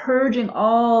plexus, purging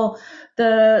all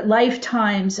the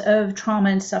lifetimes of trauma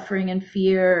and suffering and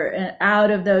fear out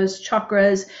of those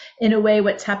chakras. In a way,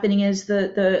 what's happening is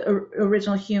the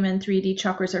original human 3D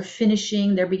chakras are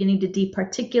finishing. They're beginning to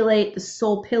departiculate. The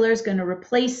soul pillar is going to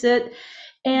replace it.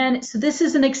 And so this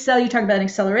is you talk about an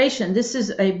acceleration. This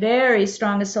is a very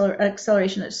strong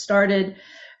acceleration that started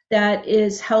that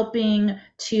is helping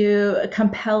to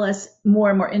compel us more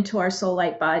and more into our soul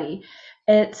light body.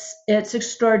 It's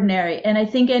extraordinary. And I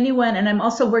think and I'm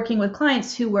also working with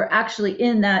clients who were actually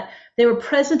in that, they were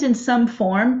present in some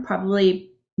form,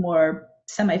 probably more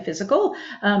semi-physical,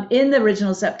 in the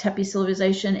original Zep Tepi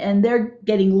civilization, and they're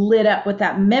getting lit up with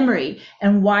that memory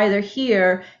and why they're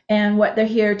here and what they're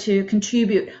here to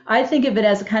contribute. I think of it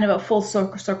as a kind of a full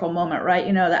circle moment, right?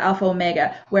 The Alpha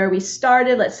Omega, where we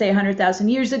started, let's say 100,000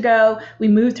 years ago, we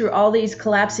moved through all these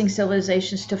collapsing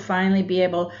civilizations to finally be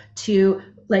able to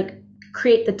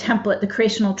create the template, the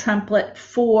creational template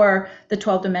for the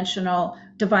 12-dimensional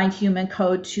divine human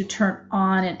code to turn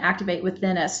on and activate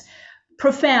within us.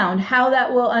 Profound. How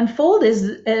that will unfold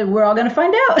is we're all going to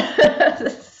find out.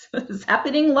 It's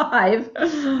happening live.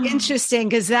 Interesting,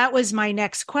 because that was my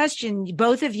next question.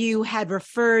 Both of you had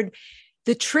referred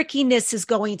the trickiness is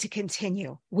going to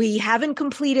continue. We haven't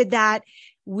completed that.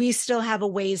 We still have a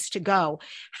ways to go.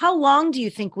 How long do you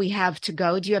think we have to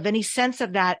go? Do you have any sense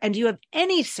of that? And do you have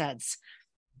any sense,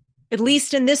 at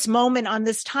least in this moment on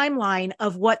this timeline,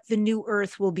 of what the new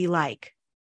Earth will be like?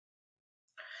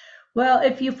 Well,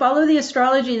 if you follow the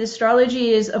astrology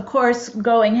is, of course,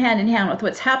 going hand in hand with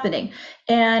what's happening.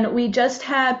 And we just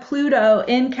had Pluto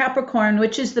in Capricorn,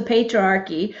 which is the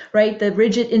patriarchy, right? The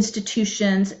rigid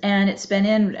institutions. And it's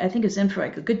been I think it's in for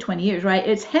like a good 20 years, right?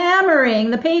 It's hammering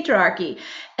the patriarchy.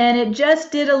 And it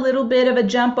just did a little bit of a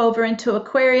jump over into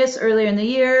Aquarius earlier in the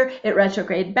year. It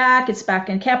retrograded back. It's back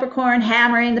in Capricorn,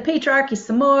 hammering the patriarchy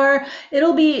some more.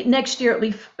 It'll be next year,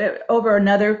 it'll be over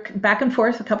another back and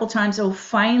forth a couple times. It will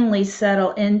finally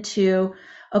settle into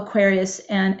Aquarius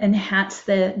and enhance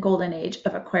the golden age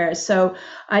of Aquarius. So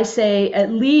I say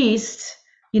at least,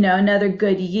 another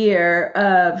good year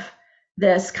of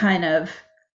this kind of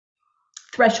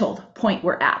threshold point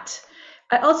we're at.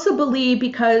 I also believe,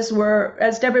 because we're,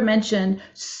 as Deborah mentioned,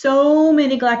 so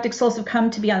many galactic souls have come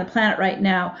to be on the planet right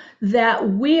now,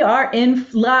 that we are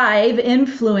live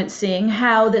influencing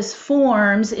how this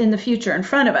forms in the future in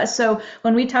front of us. So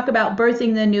when we talk about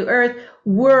birthing the new earth,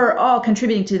 we're all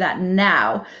contributing to that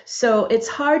now. So it's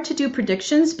hard to do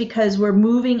predictions because we're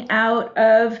moving out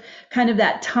of kind of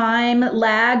that time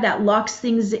lag that locks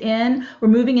things in. We're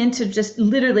moving into just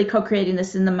literally co-creating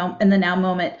this in the now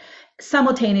moment.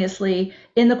 Simultaneously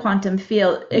in the quantum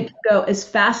field, it can go as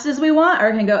fast as we want or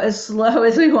it can go as slow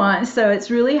as we want. So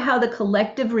it's really how the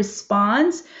collective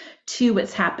responds to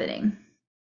what's happening.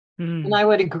 And I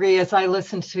would agree, as I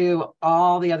listen to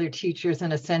all the other teachers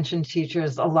and ascension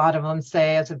teachers, a lot of them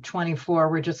say as of 24,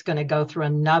 we're just going to go through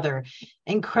another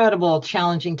incredible,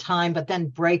 challenging time, but then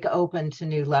break open to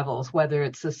new levels, whether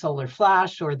it's the solar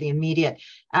flash or the immediate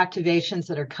activations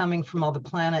that are coming from all the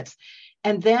planets.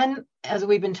 And then, as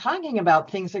we've been talking about,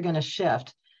 things are going to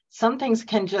shift. Some things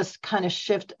can just kind of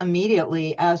shift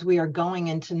immediately as we are going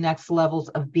into next levels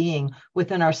of being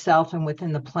within ourselves and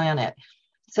within the planet.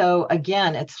 So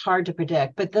again, it's hard to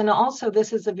predict. But then also,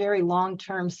 this is a very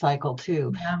long-term cycle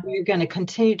too. Yeah. We're going to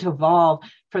continue to evolve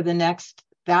for the next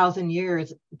 1,000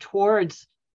 years towards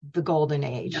the golden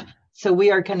age. Yeah. So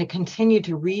we are going to continue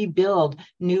to rebuild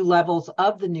new levels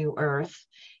of the new earth.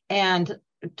 And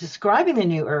describing the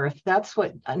new earth, that's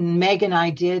what Meg and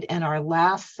I did in our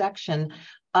last section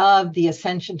of the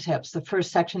ascension tips. The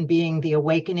first section being the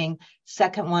awakening,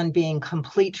 second one being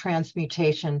complete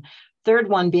transmutation, third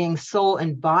one being soul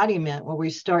embodiment, where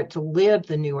we start to live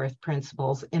the new earth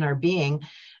principles in our being.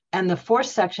 And the fourth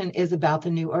section is about the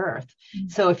new earth. Mm-hmm.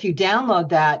 So if you download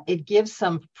that, it gives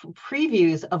some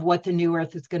previews of what the new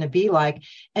earth is going to be like,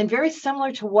 and very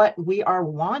similar to what we are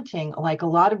wanting, like a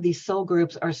lot of these soul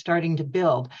groups are starting to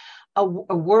build. A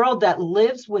world that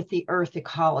lives with the earth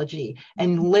ecology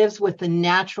and lives with the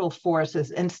natural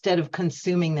forces instead of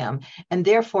consuming them. And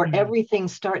therefore, everything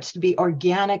starts to be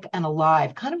organic and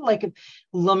alive, kind of like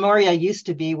Lemuria used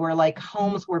to be, where like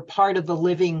homes were part of the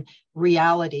living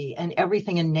reality and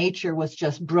everything in nature was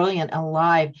just brilliant and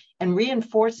alive, and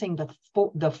reinforcing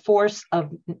the force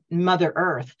of Mother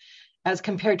Earth as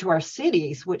compared to our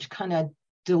cities, which kind of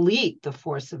delete the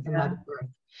force of the Mother Earth.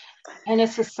 And a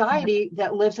society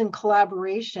that lives in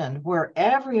collaboration, where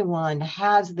everyone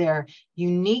has their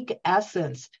unique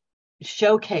essence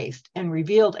showcased and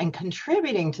revealed and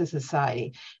contributing to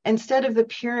society, instead of the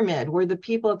pyramid where the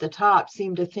people at the top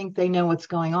seem to think they know what's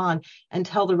going on and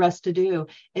tell the rest to do.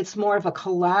 It's more of a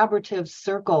collaborative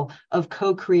circle of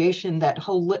co-creation that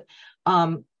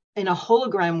in a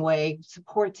hologram way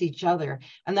supports each other.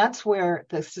 And that's where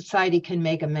the society can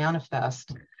make a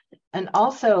manifest. And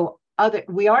also,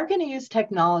 we are going to use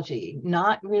technology,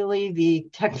 not really the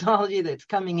technology that's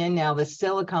coming in now, the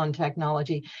silicon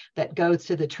technology that goes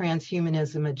to the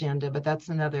transhumanism agenda, but that's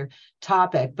another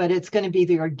topic. But it's going to be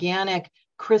the organic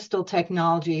crystal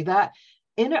technology that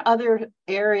in other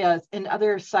areas, in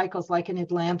other cycles, like in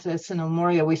Atlantis and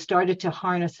Lemuria, we started to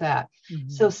harness that. Mm-hmm.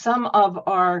 So some of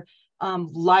our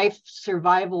life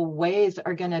survival ways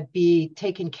are going to be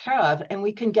taken care of, and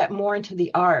we can get more into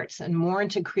the arts and more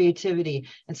into creativity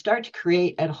and start to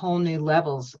create at whole new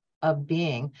levels of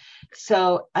being.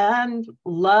 So, and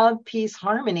love, peace,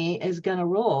 harmony is going to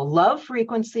rule. Love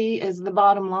frequency is the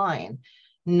bottom line,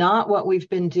 not what we've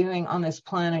been doing on this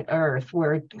planet Earth,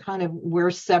 where we're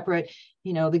separate.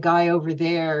 You know, the guy over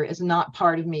there is not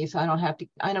part of me, so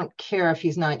I don't care if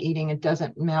he's not eating. It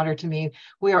doesn't matter to me.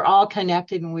 We are all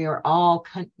connected, and we are all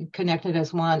connected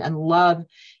as one. And love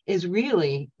is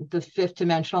really the fifth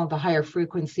dimensional, the higher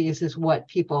frequencies is what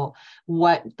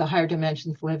the higher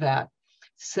dimensions live at.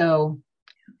 So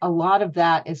a lot of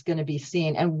that is going to be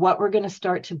seen, and what we're going to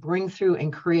start to bring through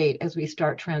and create as we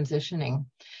start transitioning.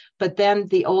 But then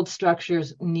the old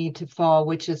structures need to fall,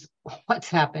 which is what's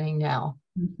happening now.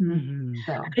 Mm-hmm.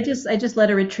 So. I just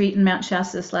led a retreat in Mount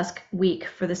Shasta this last week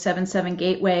for the 777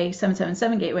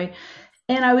 Gateway,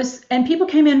 and people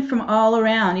came in from all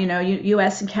around,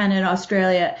 U.S. and Canada,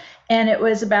 Australia, and it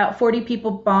was about 40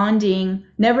 people bonding,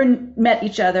 never met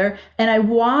each other, and I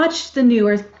watched the New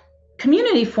Earth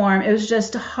community form. It was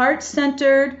just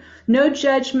heart-centered, no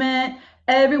judgment.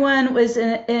 Everyone was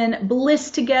in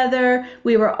bliss together.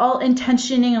 We were all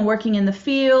intentioning and working in the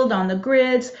field, on the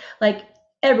grids, like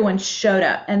everyone showed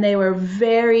up, and they were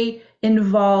very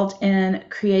involved in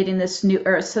creating this new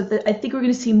earth. So I think we're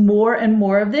going to see more and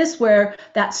more of this, where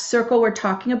that circle we're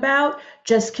talking about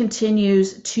just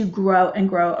continues to grow and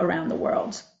grow around the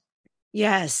world.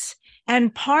 Yes.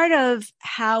 And part of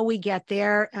how we get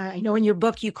there, I know in your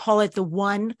book, you call it the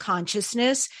one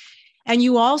consciousness. And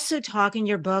you also talk in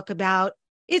your book about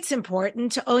it's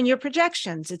important to own your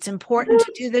projections. It's important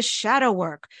to do the shadow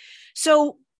work.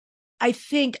 So I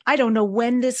think, I don't know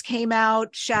when this came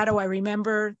out, shadow. I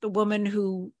remember the woman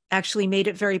who actually made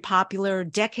it very popular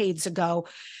decades ago.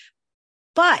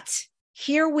 But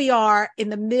here we are in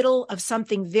the middle of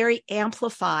something very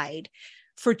amplified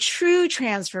for true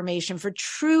transformation, for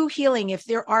true healing. If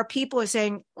there are people who are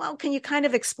saying, well, can you kind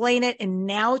of explain it in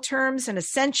now terms and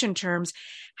ascension terms?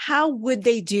 How would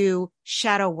they do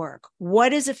shadow work?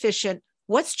 What is efficient?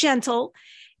 What's gentle?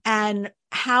 And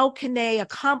how can they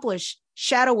accomplish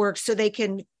shadow work so they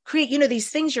can create, these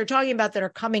things you're talking about that are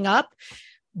coming up,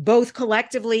 both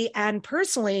collectively and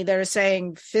personally, that are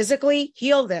saying physically,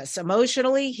 heal this,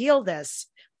 emotionally, heal this,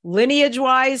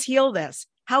 lineage-wise, heal this.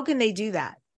 How can they do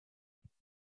that?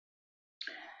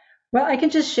 Well, I can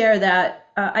just share that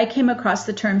I came across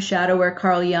the term shadow where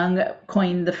Carl Jung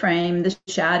coined the frame, the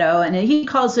shadow, and he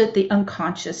calls it the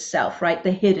unconscious self, right?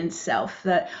 The hidden self,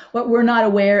 that what we're not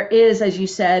aware is, as you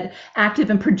said, active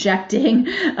and projecting.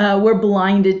 We're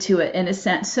blinded to it in a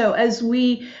sense. So as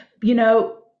we,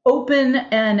 open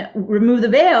and remove the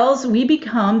veils, we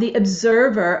become the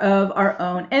observer of our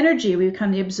own energy. We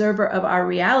become the observer of our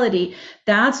reality.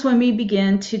 That's when we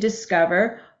begin to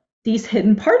discover these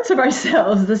hidden parts of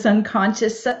ourselves, this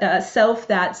unconscious self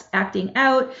that's acting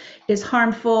out, is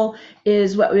harmful,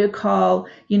 is what we would call,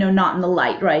 not in the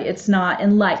light, right? It's not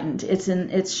enlightened. It's in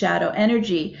its shadow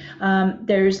energy.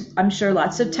 There's, I'm sure,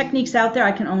 lots of techniques out there.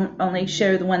 I can only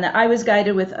share the one that I was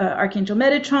guided with Archangel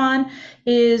Metatron,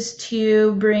 is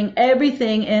to bring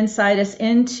everything inside us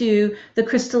into the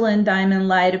crystalline diamond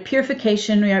light of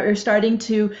purification. We're starting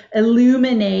to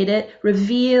illuminate it,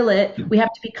 reveal it. We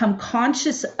have to become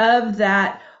conscious of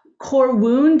that core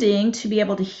wounding to be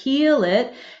able to heal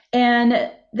it.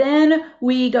 And then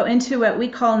we go into what we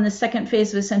call in the second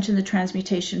phase of ascension, the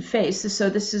transmutation phase. So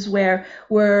this is where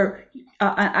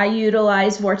I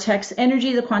utilize vortex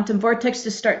energy, the quantum vortex,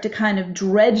 to start to kind of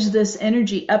dredge this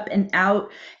energy up and out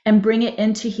and bring it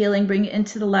into healing, bring it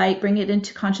into the light, bring it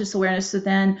into conscious awareness. So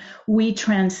then we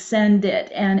transcend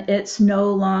it and it's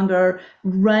no longer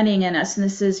running in us. And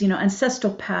this is,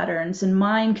 ancestral patterns and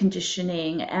mind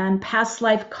conditioning and past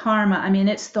life karma. I mean,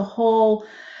 it's the whole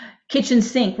kitchen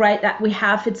sink, right? That we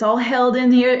have, it's all held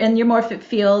in here in your morphic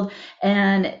field,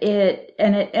 and I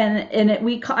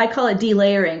call it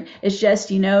delayering. It's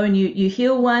just, and you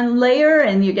heal one layer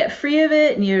and you get free of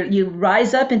it and you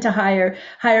rise up into higher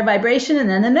vibration, and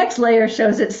then the next layer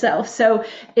shows itself. So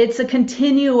it's a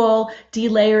continual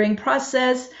delayering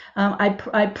process.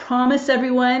 I promise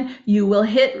everyone, you will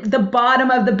hit the bottom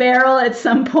of the barrel at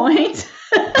some point.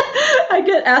 I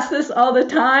get asked this all the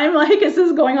time, like, is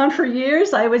this going on for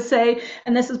years? I would say,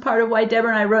 and this is part of why Deborah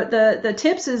and I wrote the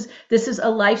tips, is this is a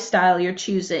lifestyle you're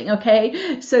choosing,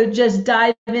 okay? So just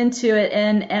dive into it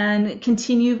and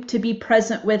continue to be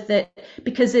present with it,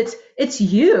 because it's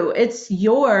you, it's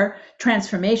your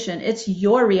transformation, it's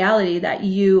your reality that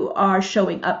you are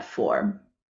showing up for.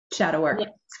 Shadow work,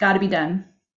 it's got to be done.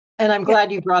 And I'm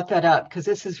glad you brought that up, because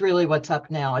this is really what's up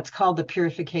now. It's called the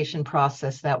purification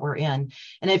process that we're in.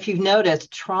 And if you've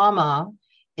noticed, trauma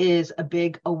is a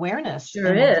big awareness.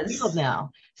 Sure is. Now.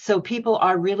 So people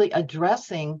are really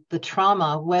addressing the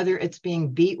trauma, whether it's being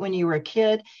beat when you were a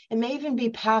kid. It may even be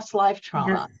past life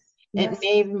trauma. Yes. It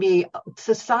may even be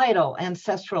societal,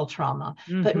 ancestral trauma.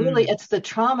 Mm-hmm. But really, it's the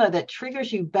trauma that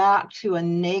triggers you back to a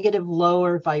negative,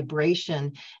 lower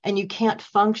vibration, and you can't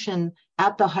function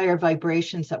at the higher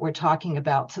vibrations that we're talking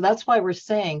about. So that's why we're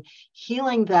saying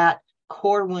healing that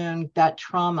core wound, that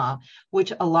trauma,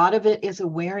 which a lot of it is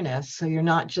awareness. So you're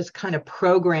not just kind of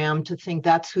programmed to think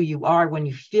that's who you are when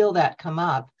you feel that come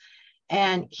up.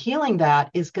 And healing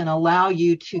that is going to allow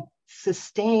you to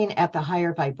sustain at the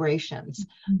higher vibrations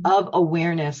of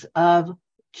awareness, of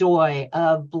joy,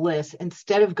 of bliss,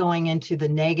 instead of going into the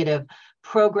negative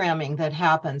programming that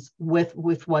happens with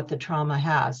what the trauma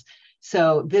has.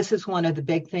 So this is one of the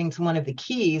big things, one of the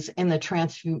keys in the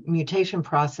transmutation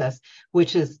process,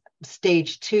 which is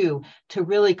stage 2, to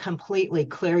really completely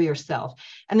clear yourself.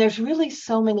 And there's really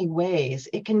so many ways.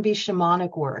 It can be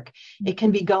shamanic work. It can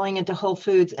be going into Whole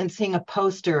Foods and seeing a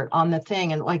poster on the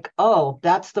thing and like, oh,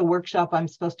 that's the workshop I'm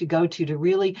supposed to go to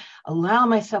really allow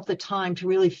myself the time to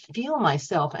really feel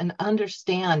myself and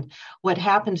understand what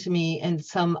happened to me in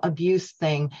some abuse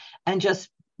thing and just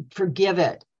forgive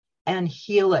it and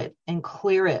heal it and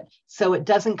clear it so it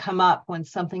doesn't come up when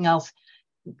something else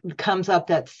comes up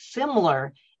that's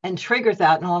similar and triggers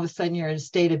that, and all of a sudden you're in a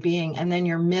state of being, and then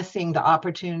you're missing the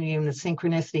opportunity and the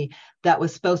synchronicity that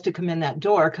was supposed to come in that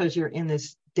door because you're in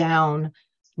this down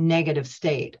negative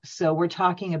state. So we're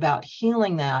talking about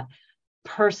healing that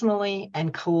personally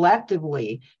and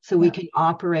collectively, so we can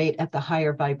operate at the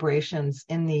higher vibrations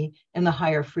in the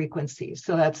higher frequencies.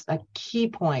 So that's a key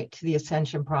point to the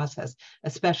ascension process,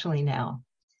 especially now.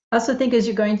 I also think as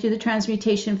you're going through the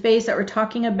transmutation phase that we're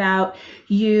talking about,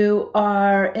 you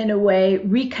are in a way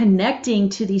reconnecting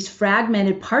to these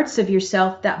fragmented parts of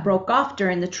yourself that broke off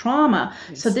during the trauma.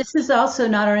 Yes. So this is also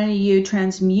not only you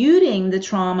transmuting the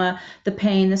trauma, the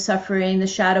pain, the suffering, the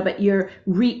shadow, but you're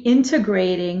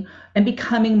reintegrating and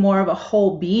becoming more of a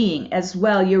whole being as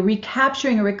well. You're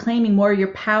recapturing or reclaiming more of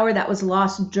your power that was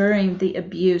lost during the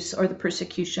abuse or the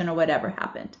persecution or whatever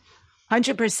happened.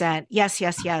 100%. Yes.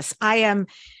 I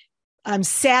am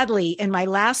sadly in my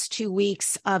last 2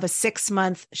 weeks of a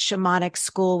 6-month shamanic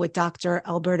school with Dr.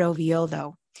 Alberto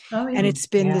Villoldo. Oh, yeah. And it's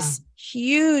been this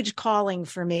huge calling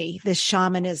for me, this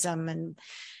shamanism, and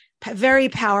very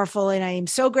powerful. And I am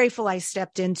so grateful I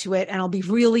stepped into it, and I'll be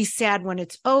really sad when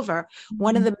it's over. Mm-hmm.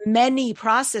 One of the many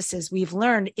processes we've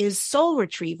learned is soul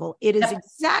retrieval. It is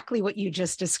exactly what you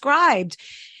just described.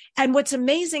 And what's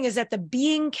amazing is that the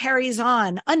being carries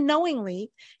on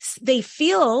unknowingly. We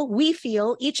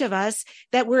feel, each of us,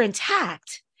 that we're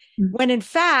intact. Mm-hmm. When in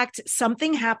fact,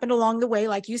 something happened along the way,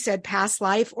 like you said, past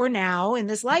life or now in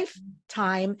this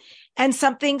lifetime, and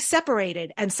something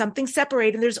separated. And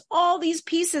there's all these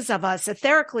pieces of us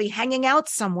etherically hanging out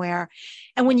somewhere.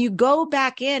 And when you go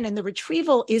back in, and the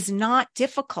retrieval is not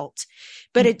difficult,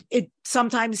 but it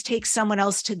sometimes takes someone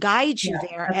else to guide you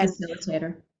there. A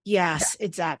facilitator. Yes,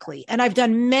 exactly. And I've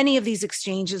done many of these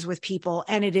exchanges with people,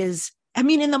 and it is,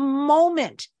 in the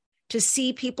moment, to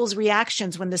see people's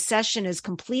reactions when the session is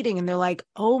completing and they're like,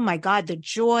 oh my God, the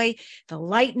joy, the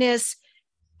lightness.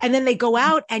 And then they go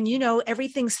out and,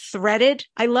 everything's threaded.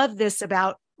 I love this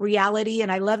about reality.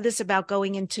 And I love this about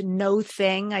going into no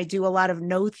thing. I do a lot of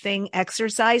no thing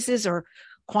exercises or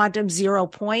quantum 0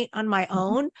 point on my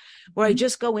own, where I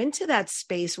just go into that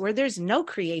space where there's no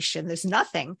creation, there's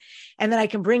nothing. And then I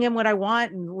can bring in what I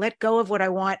want and let go of what I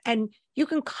want. And you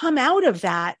can come out of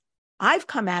that. I've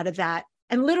come out of that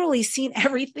and literally seen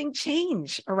everything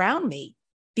change around me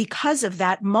because of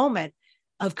that moment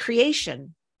of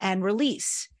creation and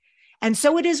release. And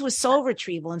so it is with soul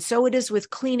retrieval. And so it is with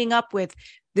cleaning up with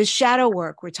the shadow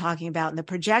work we're talking about and the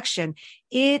projection.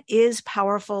 It is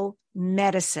powerful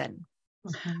medicine.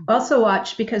 Also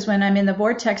watch, because when I'm in the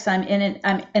vortex, I'm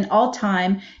in all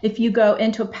time. If you go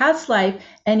into a past life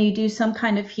and you do some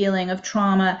kind of healing of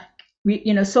trauma,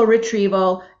 soul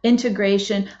retrieval,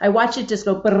 integration, I watch it just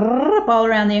go all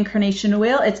around the incarnation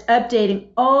wheel. It's updating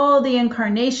all the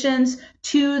incarnations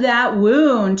to that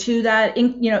wound, to that,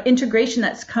 integration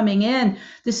that's coming in.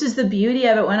 This is the beauty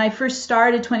of it. When I first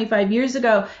started 25 years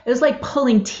ago, it was like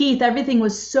pulling teeth. Everything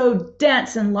was so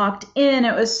dense and locked in.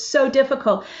 It was so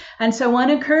difficult. And so I want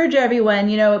to encourage everyone,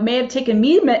 it may have taken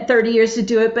me 30 years to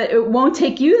do it, but it won't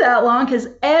take you that long, because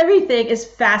everything is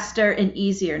faster and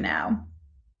easier now.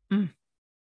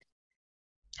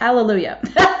 Hallelujah.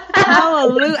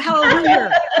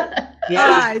 Hallelujah.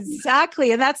 Yeah,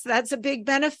 exactly. And that's a big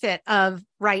benefit of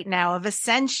right now, of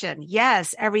ascension.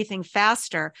 Yes, everything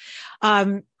faster.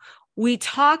 We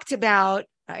talked about,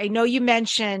 I know you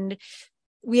mentioned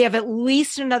we have at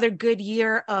least another good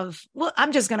year of,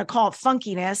 I'm just going to call it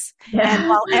funkiness. Yeah. And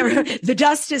while the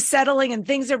dust is settling and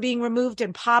things are being removed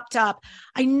and popped up,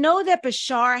 I know that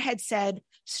Bashar had said,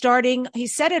 he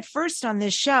said it first on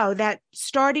this show, that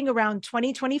starting around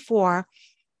 2024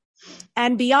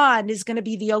 and beyond is going to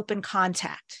be the open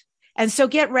contact. And so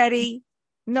get ready.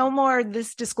 No more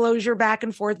this disclosure back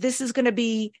and forth. This is going to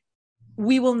be,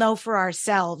 we will know for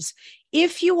ourselves.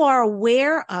 If you are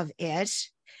aware of it,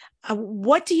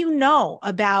 what do you know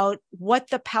about what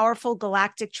the powerful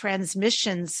galactic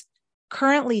transmissions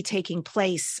currently taking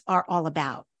place are all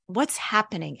about? What's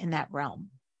happening in that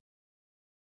realm?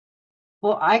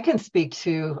 Well, I can speak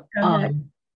to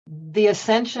the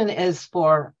ascension is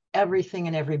for everything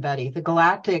and everybody. The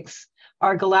galactics,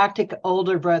 our galactic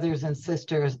older brothers and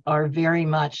sisters, are very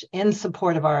much in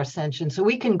support of our ascension. So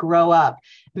we can grow up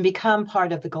and become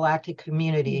part of the galactic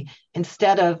community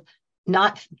instead of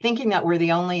not thinking that we're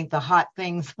the hot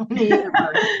things in the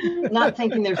universe, not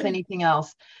thinking there's anything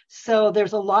else. So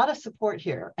there's a lot of support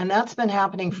here, and that's been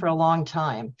happening for a long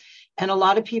time. And a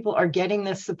lot of people are getting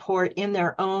this support in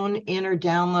their own inner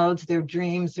downloads, their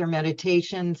dreams, their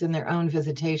meditations, and their own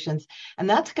visitations. And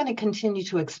that's going to continue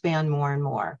to expand more and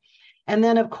more. And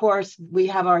then, of course, we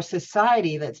have our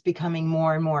society that's becoming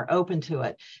more and more open to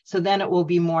it. So then it will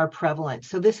be more prevalent.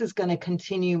 So this is going to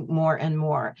continue more and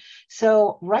more.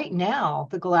 So right now,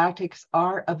 the galactics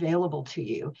are available to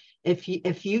you.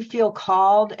 If you feel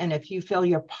called, and if you feel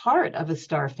you're part of a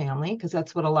star family, because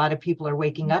that's what a lot of people are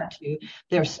waking up to,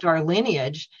 their star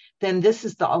lineage, then this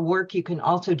is the work you can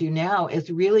also do now, is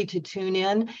really to tune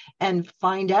in and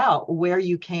find out where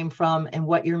you came from and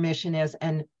what your mission is.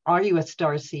 And are you a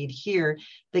star seed here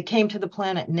that came to the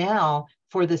planet now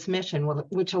for this mission,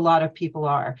 which a lot of people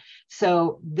are.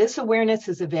 So this awareness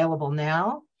is available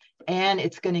now, and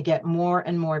it's going to get more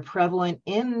and more prevalent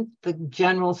in the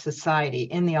general society,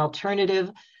 in the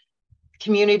alternative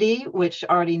community, which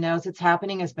already knows it's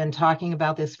happening, has been talking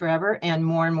about this forever, and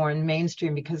more in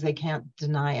mainstream, because they can't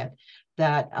deny it,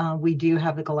 that we do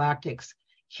have the galactics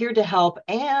here to help.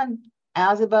 And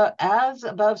as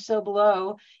above, so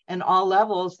below, and all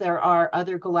levels, there are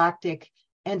other galactic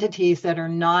entities that are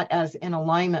not as in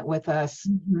alignment with us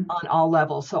on all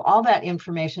levels. So all that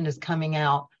information is coming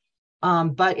out.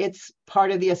 But it's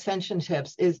part of the Ascension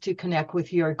Tips is to connect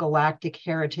with your galactic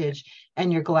heritage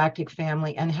and your galactic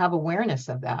family and have awareness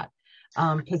of that,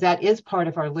 because that is part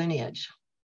of our lineage.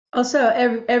 Also,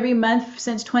 every month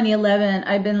since 2011,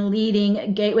 I've been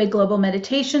leading Gateway Global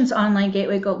Meditations, online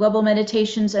Gateway Global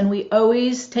Meditations, and we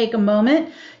always take a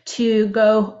moment to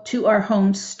go to our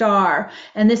home star.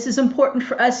 And this is important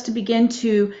for us to begin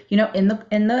to, in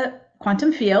the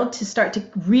quantum field, to start to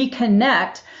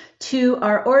reconnect to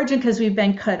our origin, because we've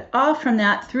been cut off from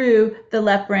that through the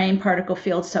left brain particle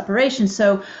field separation.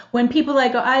 So when people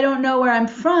go, I don't know where I'm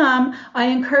from, I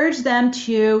encourage them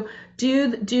to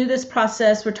do this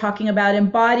process. We're talking about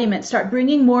embodiment. Start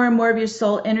bringing more and more of your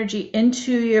soul energy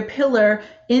into your pillar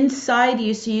inside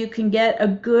you, so you can get a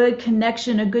good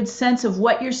connection, a good sense of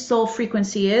what your soul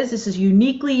frequency is. This is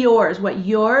uniquely yours, what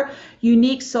your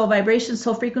unique soul vibration,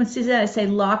 soul frequency is. I say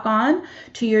lock on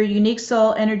to your unique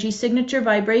soul energy signature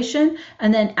vibration,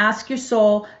 and then ask your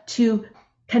soul to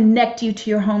connect you to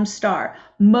your home star.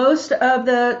 Most of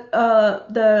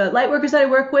the light workers that I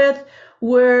work with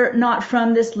were not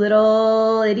from this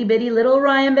little itty bitty little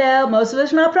Orion belt. Most of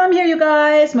us are not from here, you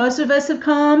guys. Most of us have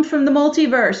come from the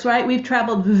multiverse, right? We've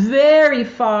traveled very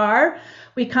far.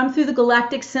 We come through the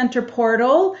galactic center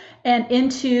portal and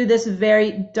into this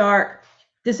very dark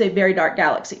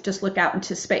galaxy. Just look out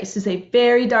into space. This is a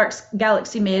very dark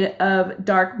galaxy made of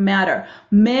dark matter.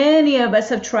 Many of us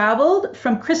have traveled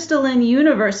from crystalline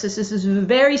universes. This is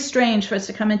very strange for us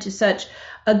to come into such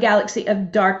a galaxy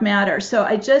of dark matter. So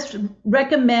I just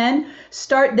recommend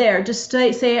start there. Just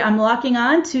say I'm locking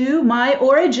on to my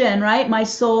origin, right? My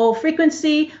soul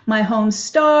frequency, my home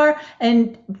star,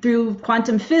 and through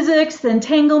quantum physics, the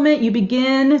entanglement, you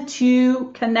begin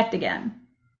to connect again.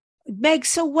 Meg,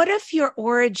 so what if your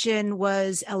origin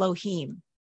was Elohim?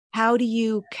 How do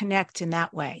you connect in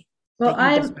that way? Well,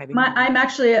 I'm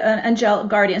actually an angelic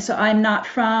guardian, so I'm not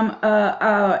from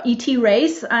ET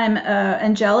race. I'm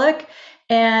angelic.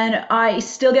 And I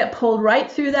still get pulled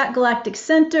right through that galactic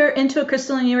center into a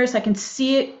crystalline universe. I can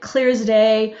see it clear as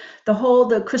day,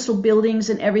 the crystal buildings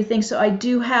and everything. So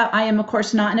I am of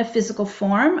course not in a physical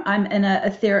form. I'm in an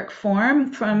etheric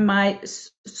form from my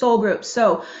soul group.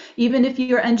 So even if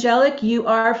you're angelic, you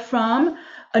are from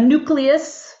a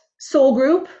nucleus soul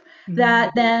group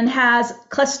that then has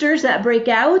clusters that break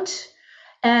out.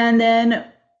 And then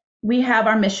we have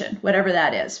our mission, whatever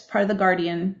that is, part of the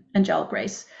guardian angelic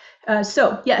race.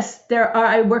 So yes,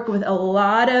 I work with a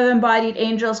lot of embodied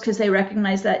angels because they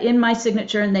recognize that in my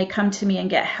signature and they come to me and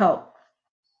get help.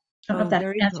 I don't know if that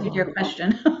answered your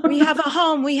question. We have a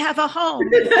home.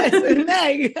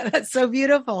 Meg, that's so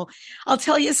beautiful. I'll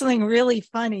tell you something really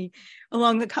funny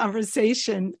along the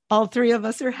conversation all three of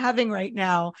us are having right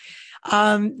now.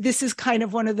 This is kind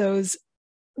of one of those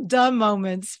dumb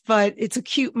moments, but it's a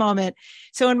cute moment.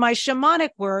 So in my shamanic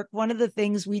work, one of the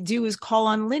things we do is call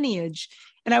on lineage.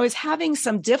 And I was having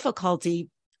some difficulty.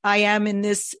 I am in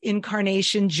this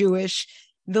incarnation Jewish.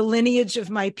 The lineage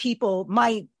of my people,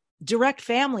 my direct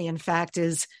family, in fact,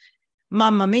 is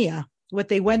Mamma Mia, what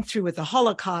they went through with the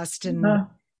Holocaust and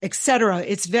et cetera.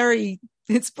 It's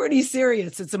pretty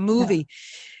serious. It's a movie.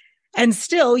 Yeah. And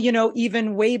still,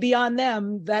 even way beyond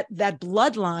them, that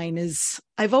bloodline is,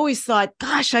 I've always thought,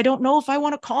 gosh, I don't know if I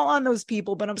want to call on those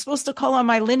people, but I'm supposed to call on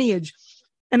my lineage.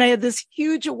 And I had this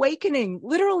huge awakening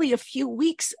literally a few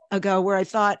weeks ago where I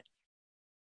thought,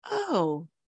 oh,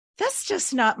 that's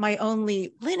just not my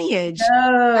only lineage.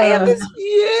 Oh. I have this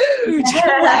huge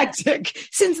galactic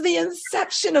since the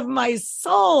inception of my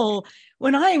soul.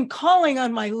 When I am calling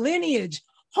on my lineage,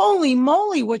 holy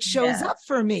moly, what shows Yeah. up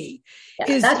for me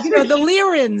Yeah, is, that's the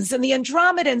Lyrans and the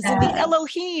Andromedans and the Yes.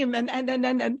 Elohim and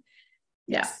Yeah,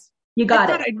 yes. you I got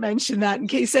thought it. I'd mention that in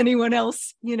case anyone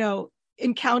else,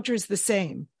 encounters the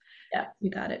same. Yeah, you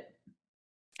got it.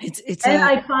 It's And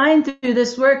I find through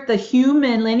this work, the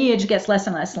human lineage gets less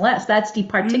and less and less. That's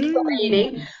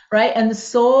departiculating, right? And the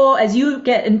soul, as you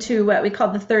get into what we call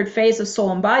the third phase of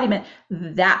soul embodiment,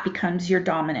 that becomes your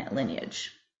dominant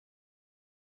lineage.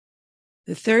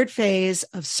 the third phase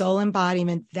of soul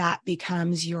embodiment, that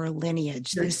becomes your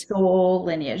lineage. Your soul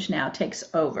lineage now takes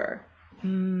over.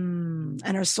 And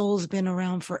our soul's been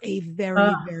around for a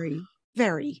very, very,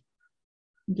 very,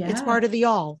 it's part of the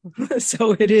all.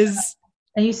 So it is.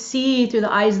 And you see through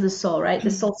the eyes of the soul, right? The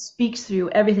soul speaks through,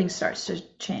 everything starts to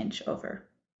change over.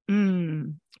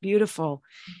 Beautiful.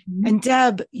 And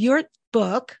Deb, your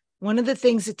book, one of the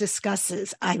things it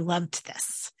discusses, I loved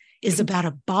this, is about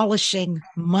abolishing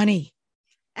money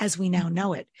as we now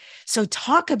know it. So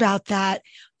talk about that.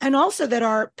 And also that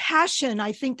our passion,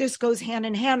 I think this goes hand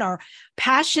in hand. Our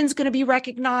passion's going to be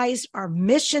recognized. Our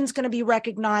mission's going to be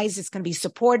recognized. It's going to be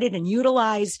supported and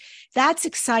utilized. That's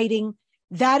exciting.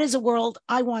 That is a world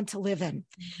I want to live in.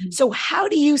 So how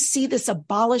do you see this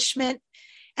abolishment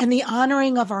and the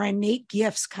honoring of our innate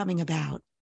gifts coming about?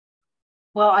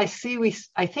 Well, I think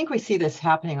we see this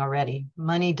happening already.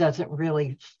 Money doesn't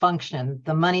really function.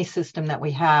 The money system that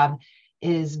we have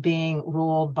is being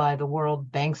ruled by the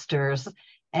world banksters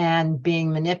and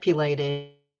being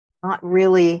manipulated. Not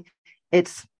really.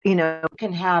 It's,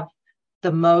 can have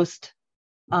the most,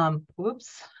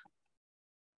 whoops.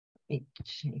 Let me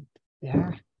change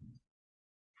there.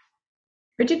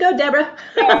 Where'd you go, Deborah?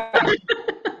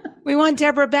 We want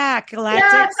Deborah back,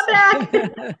 Galactics.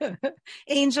 Yeah,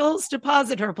 Angels,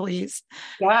 deposit her, please.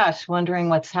 Gosh, wondering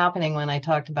what's happening when I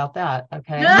talked about that.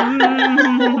 Okay.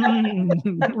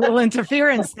 Little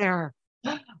interference there.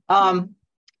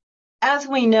 As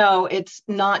we know, it's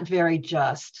not very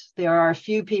just. There are a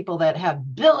few people that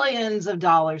have billions of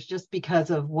dollars just because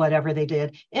of whatever they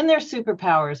did in their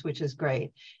superpowers, which is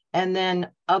great. And then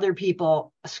other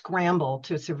people scramble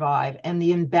to survive. And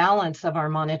the imbalance of our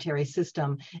monetary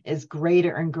system is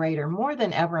greater and greater, more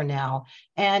than ever now.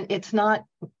 And it's not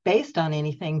based on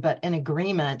anything but an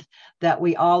agreement that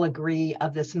we all agree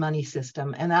of this money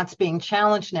system. And that's being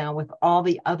challenged now with all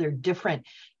the other different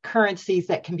currencies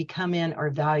that can be come in or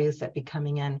values that be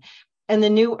coming in. And the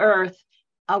new earth,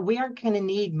 we aren't going to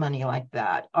need money like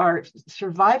that. Our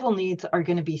survival needs are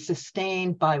going to be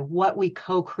sustained by what we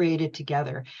co-created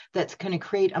together. That's going to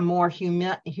create a more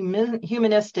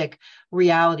humanistic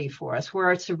reality for us, where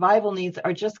our survival needs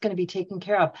are just going to be taken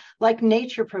care of, like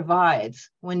nature provides.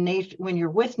 When you're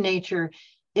with nature,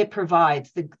 it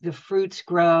provides. The fruits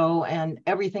grow and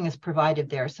everything is provided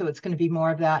there. So it's going to be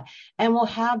more of that. And we'll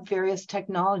have various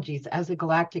technologies as a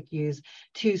galactic use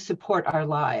to support our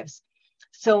lives.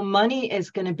 So money is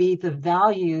going to be the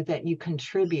value that you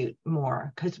contribute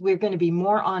more, because we're going to be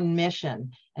more on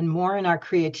mission and more in our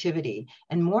creativity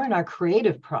and more in our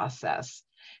creative process.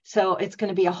 So it's going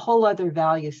to be a whole other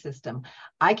value system.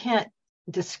 I can't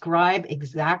describe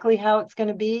exactly how it's going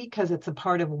to be because it's a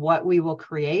part of what we will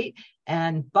create.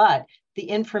 But the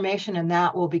information in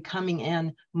that will be coming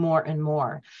in more and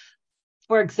more.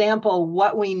 For example,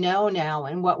 what we know now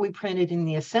and what we printed in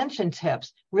the Ascension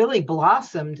Tips really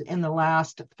blossomed in the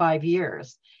last 5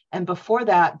 years. And before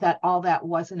that all that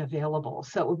wasn't available.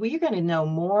 So we're going to know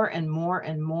more and more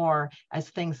and more as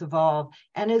things evolve.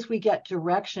 And as we get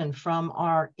direction from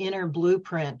our inner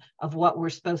blueprint of what we're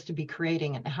supposed to be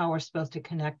creating and how we're supposed to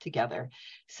connect together.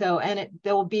 So,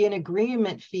 there will be an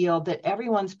agreement field that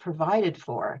everyone's provided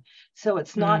for. So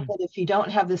it's not that if you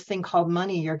don't have this thing called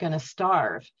money, you're going to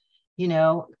starve.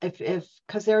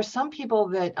 Because there are some people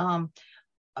that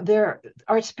there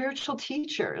are spiritual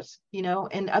teachers,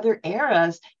 in other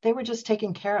eras, they were just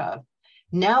taken care of.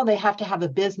 Now they have to have a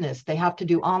business. They have to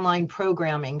do online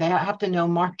programming. They have to know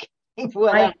marketing.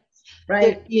 Right.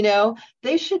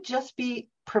 They should just be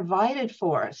provided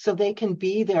for so they can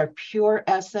be their pure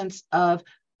essence of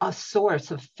a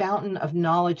source, of fountain of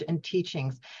knowledge and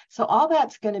teachings. So all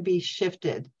that's going to be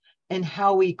shifted in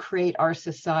how we create our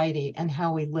society and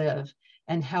how we live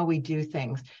and how we do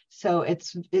things. So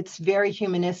it's very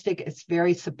humanistic. It's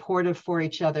very supportive for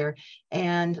each other.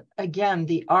 And again,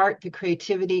 the art, the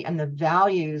creativity, and the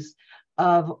values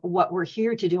of what we're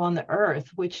here to do on the earth,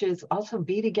 which is also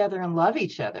be together and love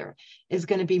each other, is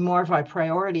going to be more of our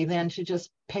priority than to just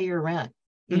pay your rent.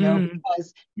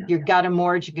 Because you've got a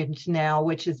mortgage now,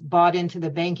 which is bought into the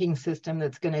banking system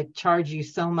that's going to charge you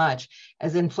so much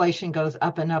as inflation goes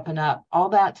up and up and up. All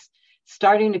that's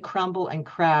starting to crumble and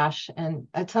crash. And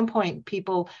at some point,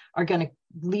 people are going to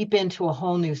leap into a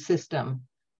whole new system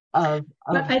of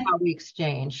how we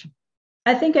exchange.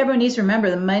 I think everyone needs to remember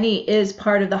the money is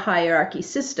part of the hierarchy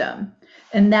system,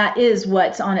 and that is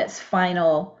what's on its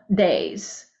final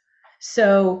days.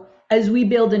 So as we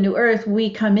build a new earth, we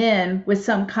come in with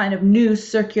some kind of new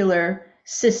circular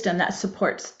system that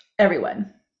supports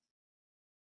everyone.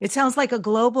 It sounds like a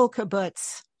global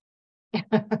kibbutz.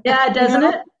 Yeah, doesn't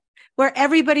it? Where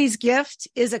everybody's gift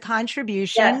is a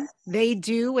contribution. Yes. They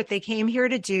do what they came here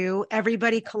to do.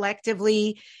 Everybody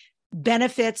collectively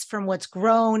benefits from what's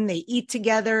grown. They eat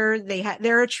together.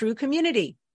 They're a true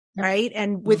community, right?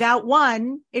 And without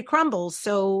one, it crumbles.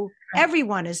 So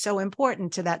everyone is so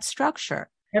important to that structure.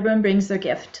 Everyone brings their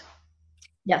gift.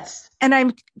 Yes. And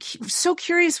I'm so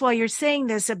curious while you're saying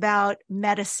this about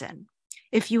medicine,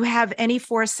 if you have any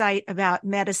foresight about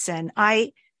medicine.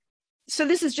 So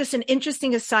this is just an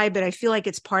interesting aside, but I feel like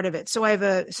it's part of it. So I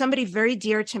have somebody very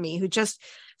dear to me who just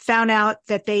found out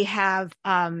that they have,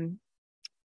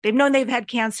 they've known they've had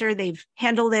cancer. They've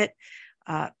handled it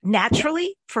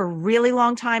naturally for a really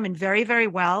long time and very, very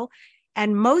well.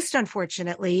 And most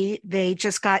unfortunately, they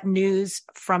just got news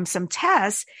from some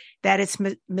tests that it's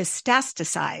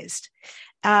metastasized.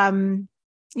 And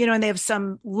they have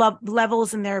some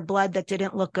levels in their blood that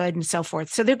didn't look good and so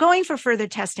forth. So they're going for further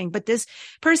testing. But this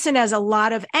person has a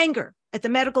lot of anger at the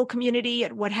medical community,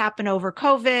 at what happened over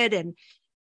COVID,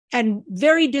 and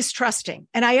very distrusting.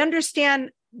 And I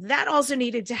understand that also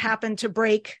needed to happen to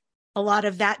break a lot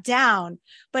of that down.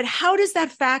 But how does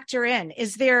that factor in?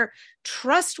 Is there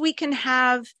trust we can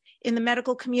have in the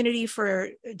medical community for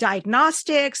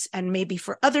diagnostics and maybe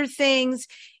for other things?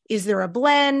 Is there a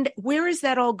blend? Where is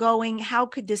that all going? How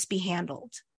could this be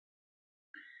handled?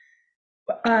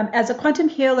 As a quantum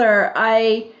healer,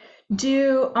 I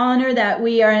do honor that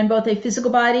we are in both a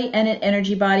physical body and an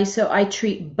energy body. So I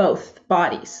treat both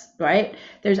bodies, right?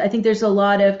 I think there's a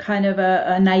lot of kind of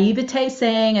a naivete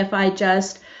saying if I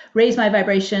just raise my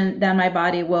vibration, then my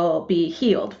body will be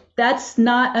healed. That's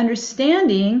not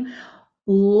understanding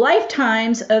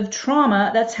lifetimes of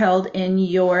trauma that's held in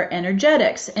your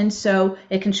energetics. And so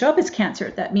it can show up as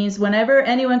cancer. That means whenever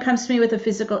anyone comes to me with a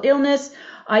physical illness,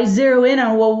 I zero in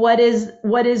on, well, what is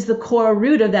the core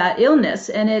root of that illness?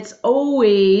 And it's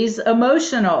always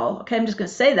emotional. Okay, I'm just going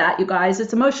to say that, you guys,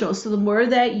 it's emotional. So the more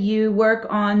that you work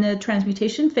on the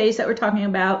transmutation phase that we're talking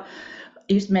about,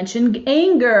 you mentioned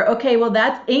anger. Okay, well,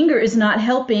 that anger is not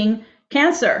helping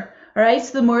cancer. All right,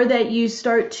 so the more that you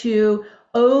start to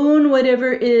own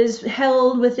whatever is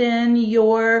held within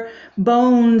your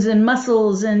bones and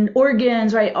muscles and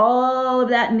organs, right? All of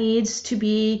that needs to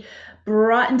be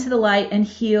brought into the light and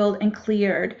healed and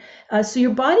cleared. So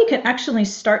your body can actually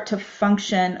start to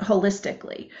function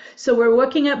holistically. So we're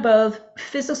looking at both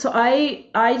physical. So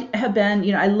I have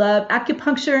been, I love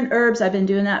acupuncture and herbs. I've been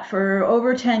doing that for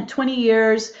over 20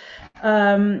 years.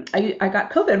 I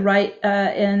got COVID right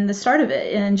in the start of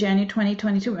it in January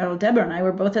 2022. Well, Deborah and I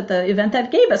were both at the event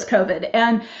that gave us COVID,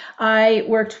 and I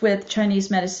worked with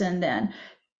Chinese medicine then.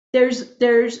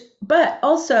 But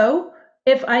also,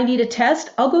 if I need a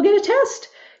test, I'll go get a test.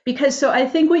 So I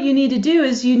think what you need to do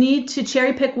is you need to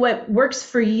cherry pick what works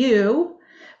for you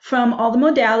from all the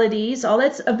modalities, all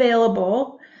that's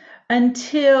available,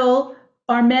 until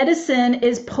our medicine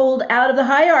is pulled out of the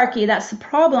hierarchy. That's the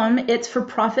problem. It's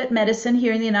for-profit medicine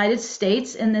here in the United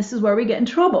States, and this is where we get in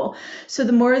trouble. So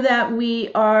the more that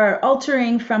we are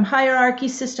altering from hierarchy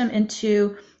system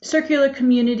into circular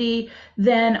community,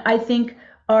 then I think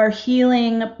our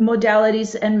healing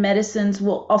modalities and medicines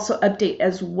will also update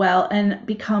as well and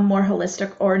become more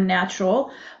holistic or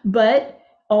natural. But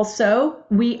also,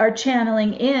 we are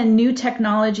channeling in new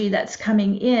technology that's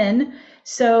coming in.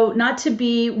 So not to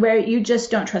be where you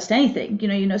just don't trust anything,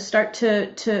 start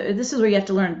to this is where you have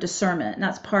to learn discernment. And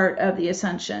that's part of the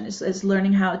ascension is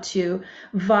learning how to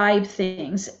vibe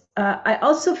things. I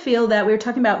also feel that we were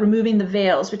talking about removing the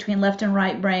veils between left and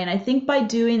right brain. I think by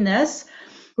doing this,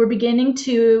 we're beginning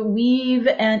to weave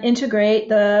and integrate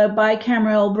the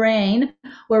bicameral brain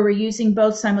where we're using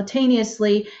both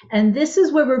simultaneously. And this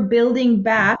is where we're building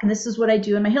back, and this is what I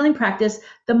do in my healing practice,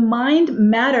 the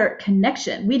mind-matter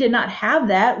connection. We did not have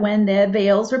that when the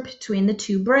veils were between the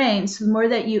two brains. The more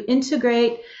that you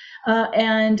integrate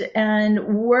and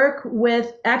work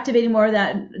with activating more of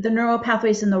the neural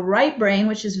pathways in the right brain,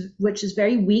 which is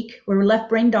very weak, we're left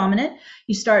brain dominant,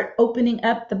 you start opening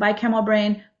up the bicameral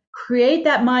brain, create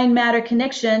that mind matter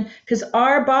connection, because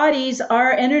our bodies,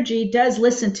 our energy does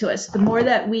listen to us. The more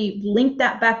that we link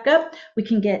that back up, we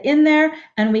can get in there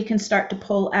and we can start to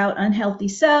pull out unhealthy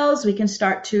cells. We can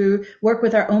start to work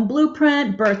with our own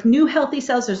blueprint, birth new healthy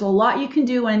cells. There's a lot you can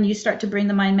do when you start to bring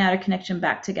the mind matter connection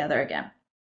back together again.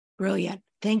 Brilliant.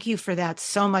 Thank you for that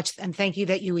so much. And thank you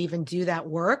that you even do that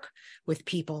work with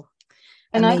people.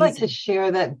 And Amazing. I'd like to share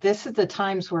that this is the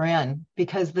times we're in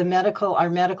because our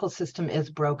medical system is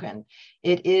broken.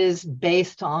 It is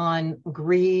based on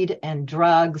greed and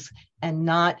drugs and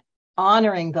not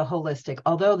honoring the holistic,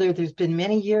 although there's been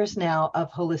many years now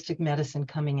of holistic medicine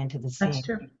coming into the scene. That's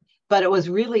true. But it was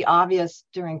really obvious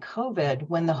during COVID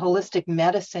when the holistic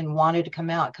medicine wanted to come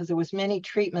out because there was many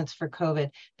treatments for COVID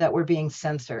that were being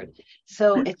censored.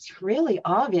 So it's really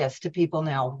obvious to people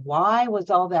now, why was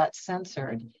all that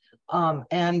censored?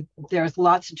 And there's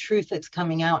lots of truth that's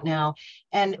coming out now.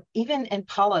 And even in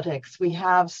politics, we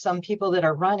have some people that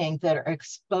are running that are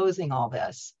exposing all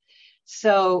this.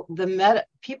 So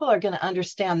people are going to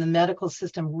understand the medical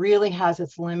system really has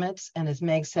its limits. And as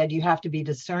Meg said, you have to be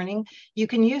discerning. You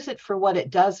can use it for what it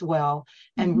does well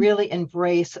and really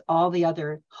embrace all the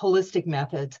other holistic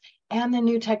methods and the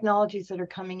new technologies that are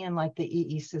coming in, like the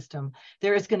EE system.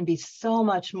 There is going to be so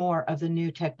much more of the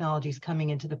new technologies coming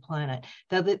into the planet.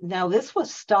 Now, this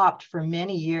was stopped for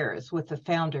many years with the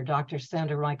founder, Dr.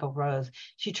 Sandra Michael Rose.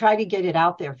 She tried to get it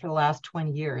out there for the last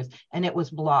 20 years, and it was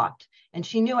blocked. And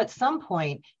she knew at some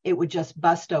point it would just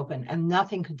bust open and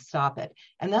nothing could stop it.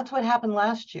 And that's what happened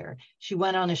last year. She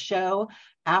went on a show.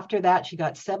 After that, she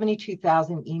got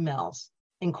 72,000 emails,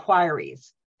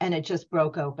 inquiries, and it just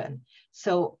broke open.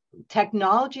 So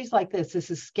technologies like this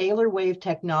is scalar wave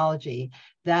technology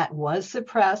that was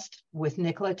suppressed with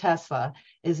Nikola Tesla,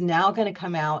 is now going to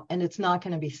come out, and it's not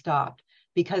going to be stopped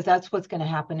because that's what's going to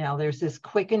happen now. There's this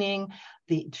quickening,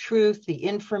 the truth, the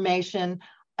information,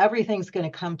 everything's going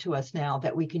to come to us now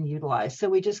that we can utilize. So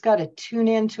we just got to tune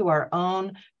into our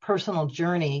own personal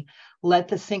journey, let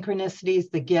the synchronicities,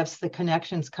 the gifts, the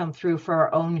connections come through for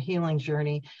our own healing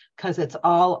journey, because it's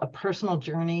all a personal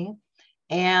journey,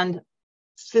 and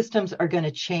systems are going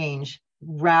to change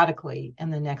radically in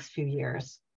the next few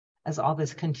years as all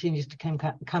this continues to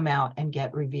come out and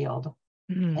get revealed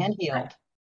and healed.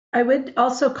 I would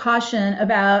also caution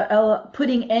about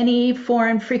putting any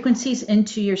foreign frequencies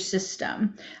into your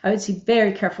system. I would be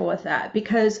very careful with that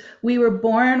because we were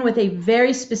born with a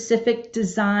very specific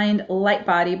designed light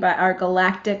body by our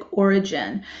galactic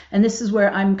origin. And this is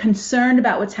where I'm concerned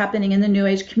about what's happening in the New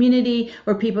Age community,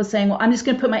 where people are saying, well, I'm just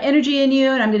going to put my energy in you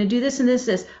and I'm going to do this and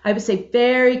this. I would say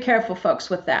very careful, folks,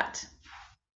 with that.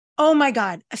 Oh my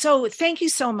God. So thank you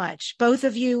so much, both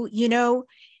of you. You know,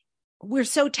 we're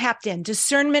so tapped in.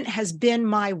 Discernment has been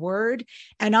my word.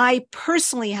 And I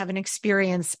personally have an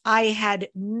experience. I had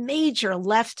major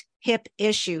left hip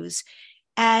issues.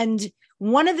 And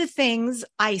one of the things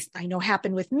I know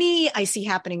happened with me, I see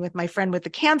happening with my friend with the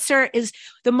cancer, is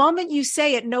the moment you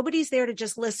say it, nobody's there to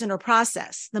just listen or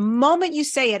process. The moment you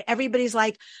say it, everybody's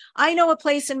like, I know a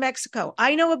place in Mexico.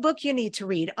 I know a book you need to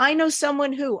read. I know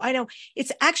someone who, I know.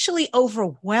 It's actually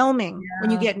overwhelming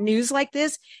when you get news like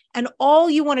this. And all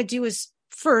you want to do is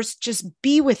first just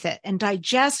be with it and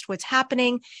digest what's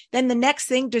happening. Then the next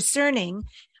thing, discerning.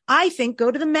 I think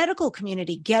go to the medical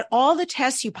community, get all the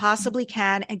tests you possibly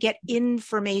can and get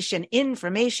information.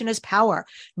 Information is power.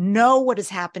 Know what is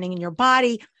happening in your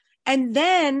body. And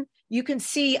then you can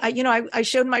see, I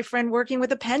showed my friend working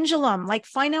with a pendulum, like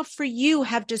find out for you,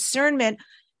 have discernment.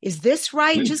 Is this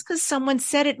right? Just because someone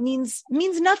said it means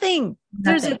nothing.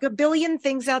 There's a billion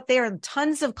things out there and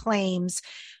tons of claims,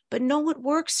 but know what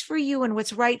works for you and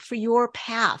what's right for your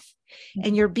path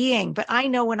and your being. But I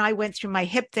know when I went through my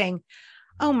hip thing,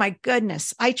 oh my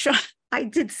goodness, I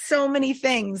did so many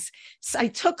things. I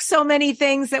took so many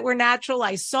things that were natural.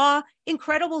 I saw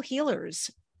incredible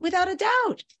healers, without a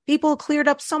doubt. People cleared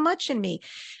up so much in me.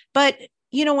 But,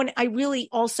 when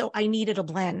I needed a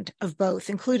blend of both,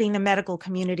 including the medical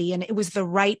community, and it was the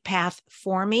right path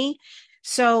for me.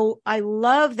 So I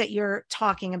love that you're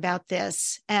talking about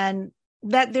this and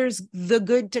that there's the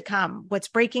good to come. What's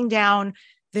breaking down,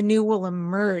 the new will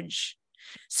emerge.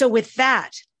 So with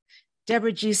that,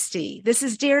 Deborah Giusti, this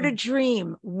is Dare to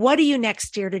Dream. What do you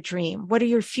next dare to dream? What are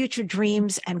your future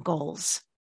dreams and goals?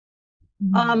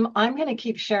 I'm going to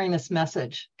keep sharing this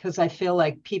message because I feel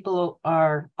like people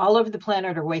are all over the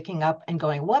planet are waking up and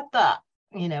going,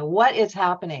 what is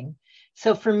happening?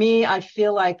 So for me, I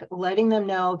feel like letting them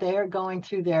know they are going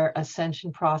through their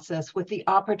ascension process with the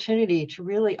opportunity to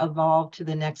really evolve to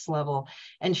the next level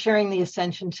and sharing the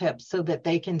ascension tips so that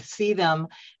they can see them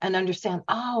and understand,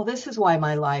 oh, this is why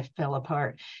my life fell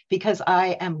apart, because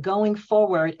I am going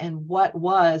forward and what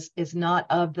is not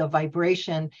of the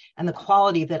vibration and the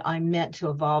quality that I'm meant to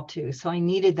evolve to. So I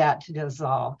needed that to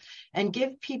dissolve and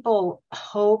give people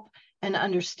hope and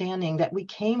understanding that we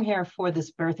came here for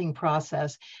this birthing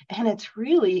process. And it's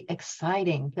really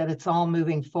exciting that it's all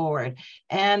moving forward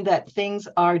and that things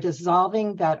are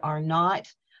dissolving that are not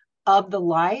of the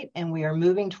light, and we are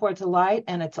moving towards the light,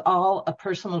 and it's all a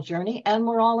personal journey, and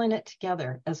we're all in it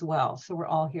together as well. So we're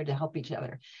all here to help each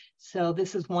other. So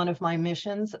this is one of my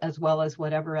missions, as well as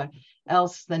whatever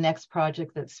else the next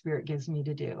project that Spirit gives me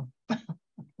to do.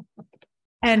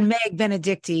 And Meg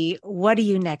Benedicti, what do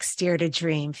you next dare to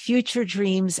dream? Future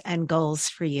dreams and goals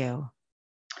for you?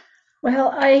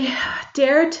 Well, I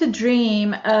dare to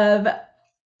dream of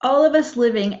all of us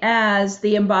living as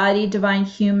the embodied divine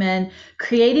human,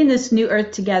 creating this new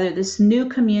earth together, this new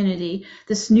community,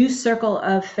 this new circle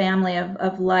of family,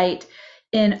 of light,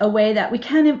 in a way that we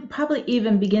can't probably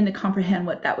even begin to comprehend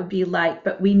what that would be like,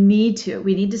 but we need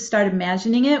to start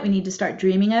imagining it. We need to start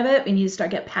dreaming of it. We need to start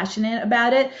get passionate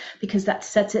about it, because that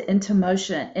sets it into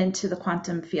motion, into the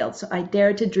quantum field. So I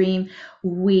dare to dream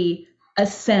we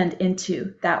ascend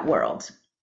into that world.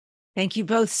 Thank you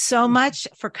both so much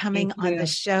for coming on the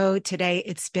show today.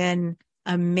 It's been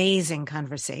amazing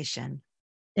conversation.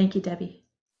 Thank you, Debbie.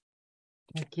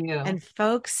 Thank you. And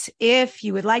folks, if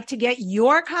you would like to get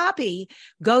your copy,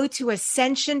 go to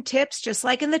Ascension Tips, just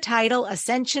like in the title,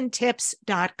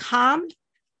 ascensiontips.com.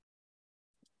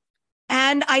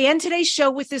 And I end today's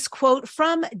show with this quote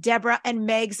from Deborah and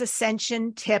Meg's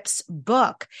Ascension Tips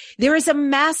book. There is a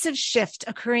massive shift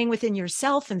occurring within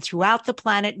yourself and throughout the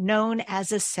planet known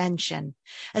as ascension.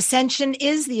 Ascension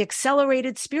is the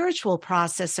accelerated spiritual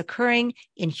process occurring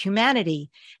in humanity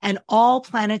and all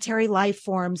planetary life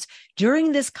forms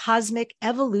during this cosmic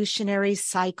evolutionary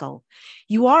cycle.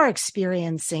 You are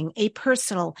experiencing a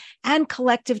personal and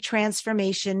collective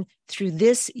transformation through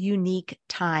this unique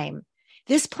time.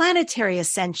 This planetary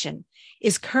ascension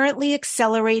is currently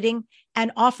accelerating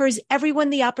and offers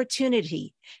everyone the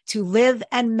opportunity to live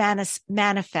and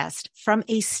manifest from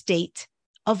a state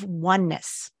of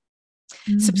oneness.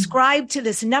 Mm-hmm. Subscribe to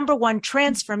this #1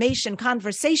 transformation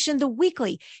conversation, the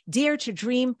weekly Dare to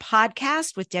Dream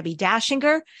podcast with Debbie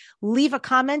Dashinger. Leave a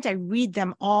comment. I read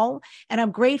them all, and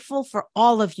I'm grateful for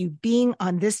all of you being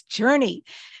on this journey.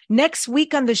 Next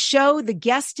week on the show, the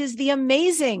guest is the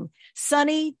amazing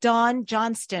Sunny Dawn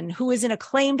Johnston, who is an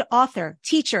acclaimed author,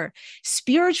 teacher,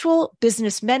 spiritual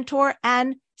business mentor,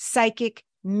 and psychic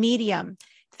medium.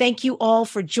 Thank you all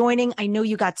for joining. I know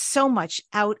you got so much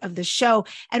out of the show.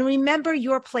 And remember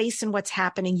your place in what's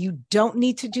happening. You don't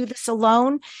need to do this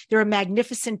alone. There are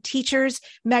magnificent teachers,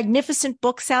 magnificent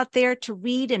books out there to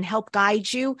read and help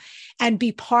guide you and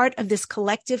be part of this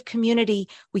collective community.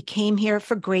 We came here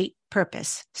for great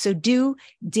purpose. So do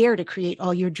dare to create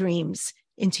all your dreams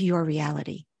into your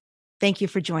reality. Thank you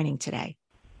for joining today.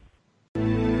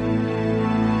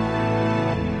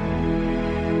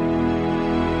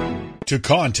 To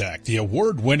contact the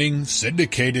award-winning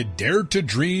syndicated Dare to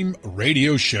Dream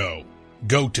radio show,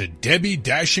 go to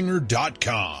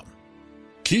DebbieDashinger.com.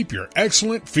 Keep your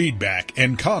excellent feedback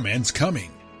and comments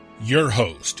coming. Your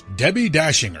host, Debbie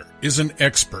Dashinger, is an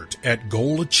expert at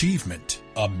goal achievement,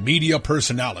 a media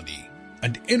personality,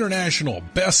 an international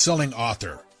best-selling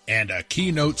author, and a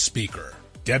keynote speaker.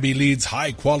 Debbie leads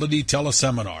high-quality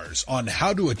teleseminars on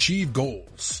how to achieve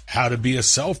goals, how to be a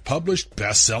self-published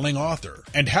best-selling author,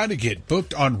 and how to get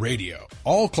booked on radio.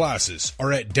 All classes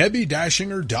are at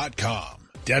DebbieDashinger.com.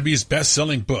 Debbie's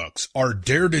best-selling books are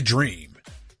Dare to Dream,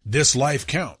 This Life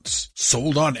Counts,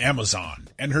 sold on Amazon,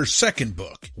 and her second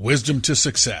book, Wisdom to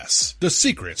Success, The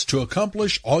Secrets to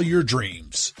Accomplish All Your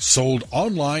Dreams, sold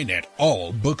online at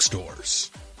all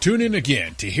bookstores. Tune in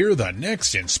again to hear the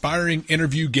next inspiring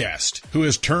interview guest who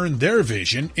has turned their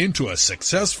vision into a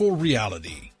successful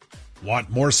reality. Want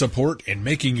more support in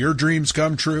making your dreams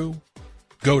come true?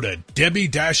 Go to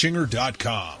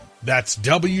DebbieDashinger.com. That's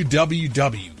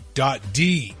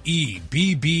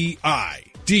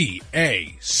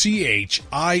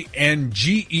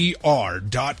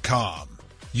www.DebbieDashinger.com.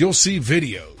 You'll see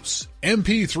videos,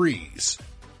 MP3s,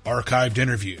 archived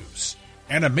interviews,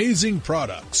 and amazing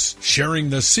products sharing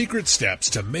the secret steps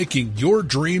to making your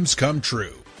dreams come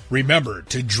true. Remember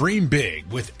to dream big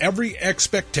with every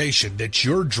expectation that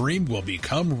your dream will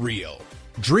become real.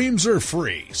 Dreams are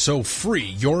free, so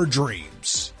free your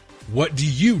dreams. What do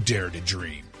you dare to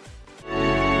dream?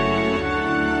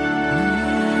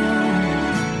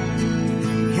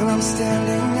 Here I'm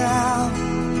standing now,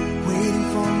 waiting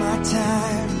for my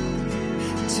time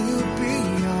to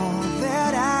be